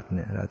ฏิบัติเ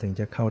นี่ยเราถึง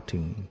จะเข้าถึ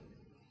ง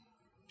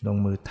ลง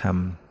มือท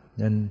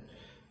ำนั้น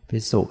ภิ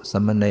กษุสา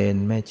มเณร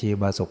แม่ชีอุ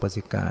บาสกอุบา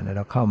สิกาเนี่ยเ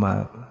ราเข้ามา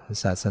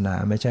ศาสนา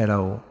ไม่ใช่เรา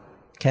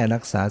แค่รั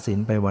กษาศีล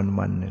ไป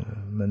วันๆหนึ่ง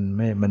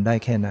มันได้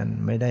แค่นั้น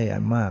ไม่ได้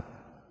มาก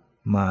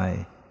มาย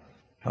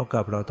เท่า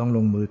กับเราต้องล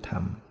งมือท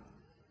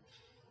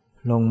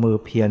ำลงมือ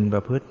เพียรปร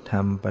ะพฤติธร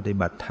รมปฏิ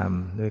บัติธรรม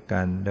ด้วยก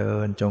ารเดิ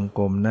นจงก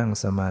รมนั่ง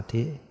สมา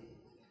ธิ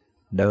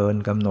เดิน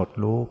กำหนด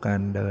รู้กา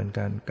รเดิน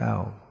การก้า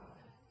ว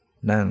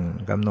นั่ง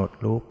กำหนด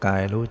รู้กา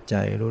ยรู้ใจ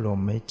รู้ลม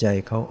หายใจ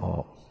เข้าออ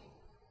ก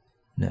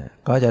เนี่ย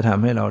ก็จะท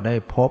ำให้เราได้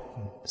พบ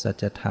สั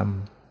จธรรม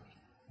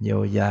เยีย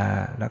วยา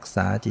รักษ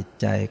าจิต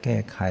ใจแก้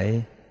ไข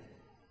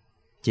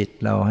จิต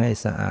เราให้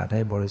สะอาดใ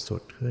ห้บริสุ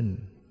ทธิ์ขึ้น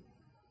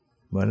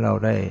เหมือนเรา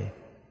ได้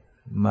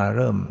มาเ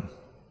ริ่ม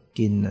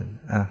กิน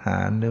อาหา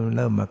รหรือเ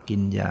ริ่มมากิ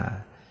นยา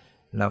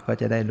เราก็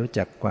จะได้รู้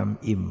จักความ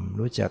อิ่ม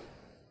รู้จัก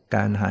ก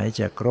ารหาย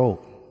จากโรค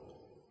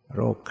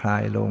คลา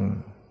ยลง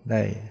ไ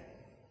ด้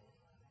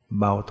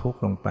เบาทุกข์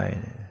ลงไป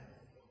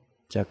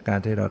จากการ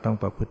ที่เราต้อง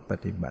ประพฤติป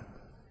ฏิบัติ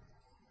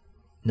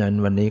นั้น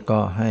วันนี้ก็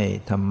ให้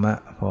ธรรมะ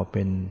พอเ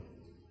ป็น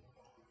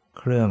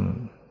เครื่อง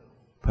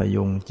พ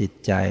ยุงจิต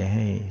ใจใ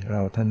ห้เร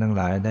าท่านทั้งห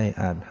ลายได้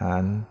อาจหา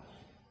ร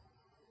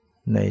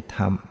ในธ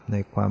รรมใน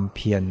ความเ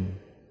พียร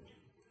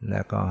และ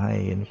ก็ให้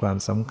เห็นความ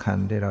สำคัญ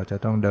ที่เราจะ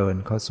ต้องเดิน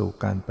เข้าสู่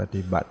การป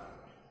ฏิบัติ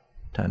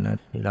ฐานะ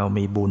ที่เรา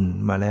มีบุญ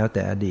มาแล้วแ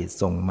ต่อดีต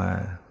ส่งมา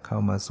เข้า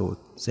มาสู่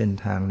เส้น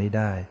ทางนี้ไ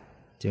ด้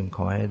จึงข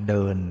อให้เ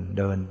ดิ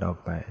นต่อ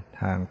ไป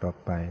ทางต่อ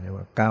ไปเรียก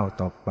ว่าก้าว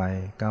ต่อไ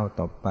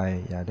ป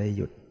อย่าได้ห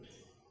ยุด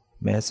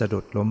แม้สะดุ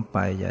ดล้มไป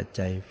อย่าใ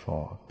จฝ่อ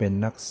เป็น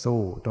นัก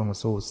สู้ต้อง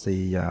สู้สี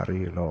อย่า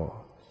รีรอ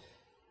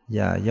อ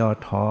ย่าย่อ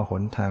ท้อห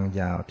นทาง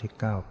ยาวที่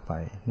ก้าวไป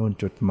นู่น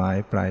จุดหมาย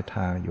ปลายท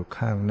างอยู่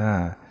ข้างหน้า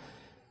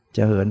จ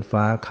ะเหิน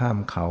ฟ้าข้าม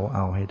เขาเอ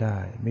าให้ได้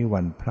ไม่ห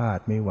วั่นพลาด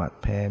ไม่หวาด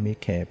แพ้ไม่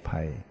แคร์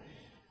ภัย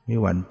ไม่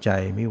หวั่นใจ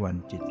ไม่หวั่น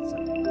จิตใ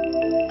จ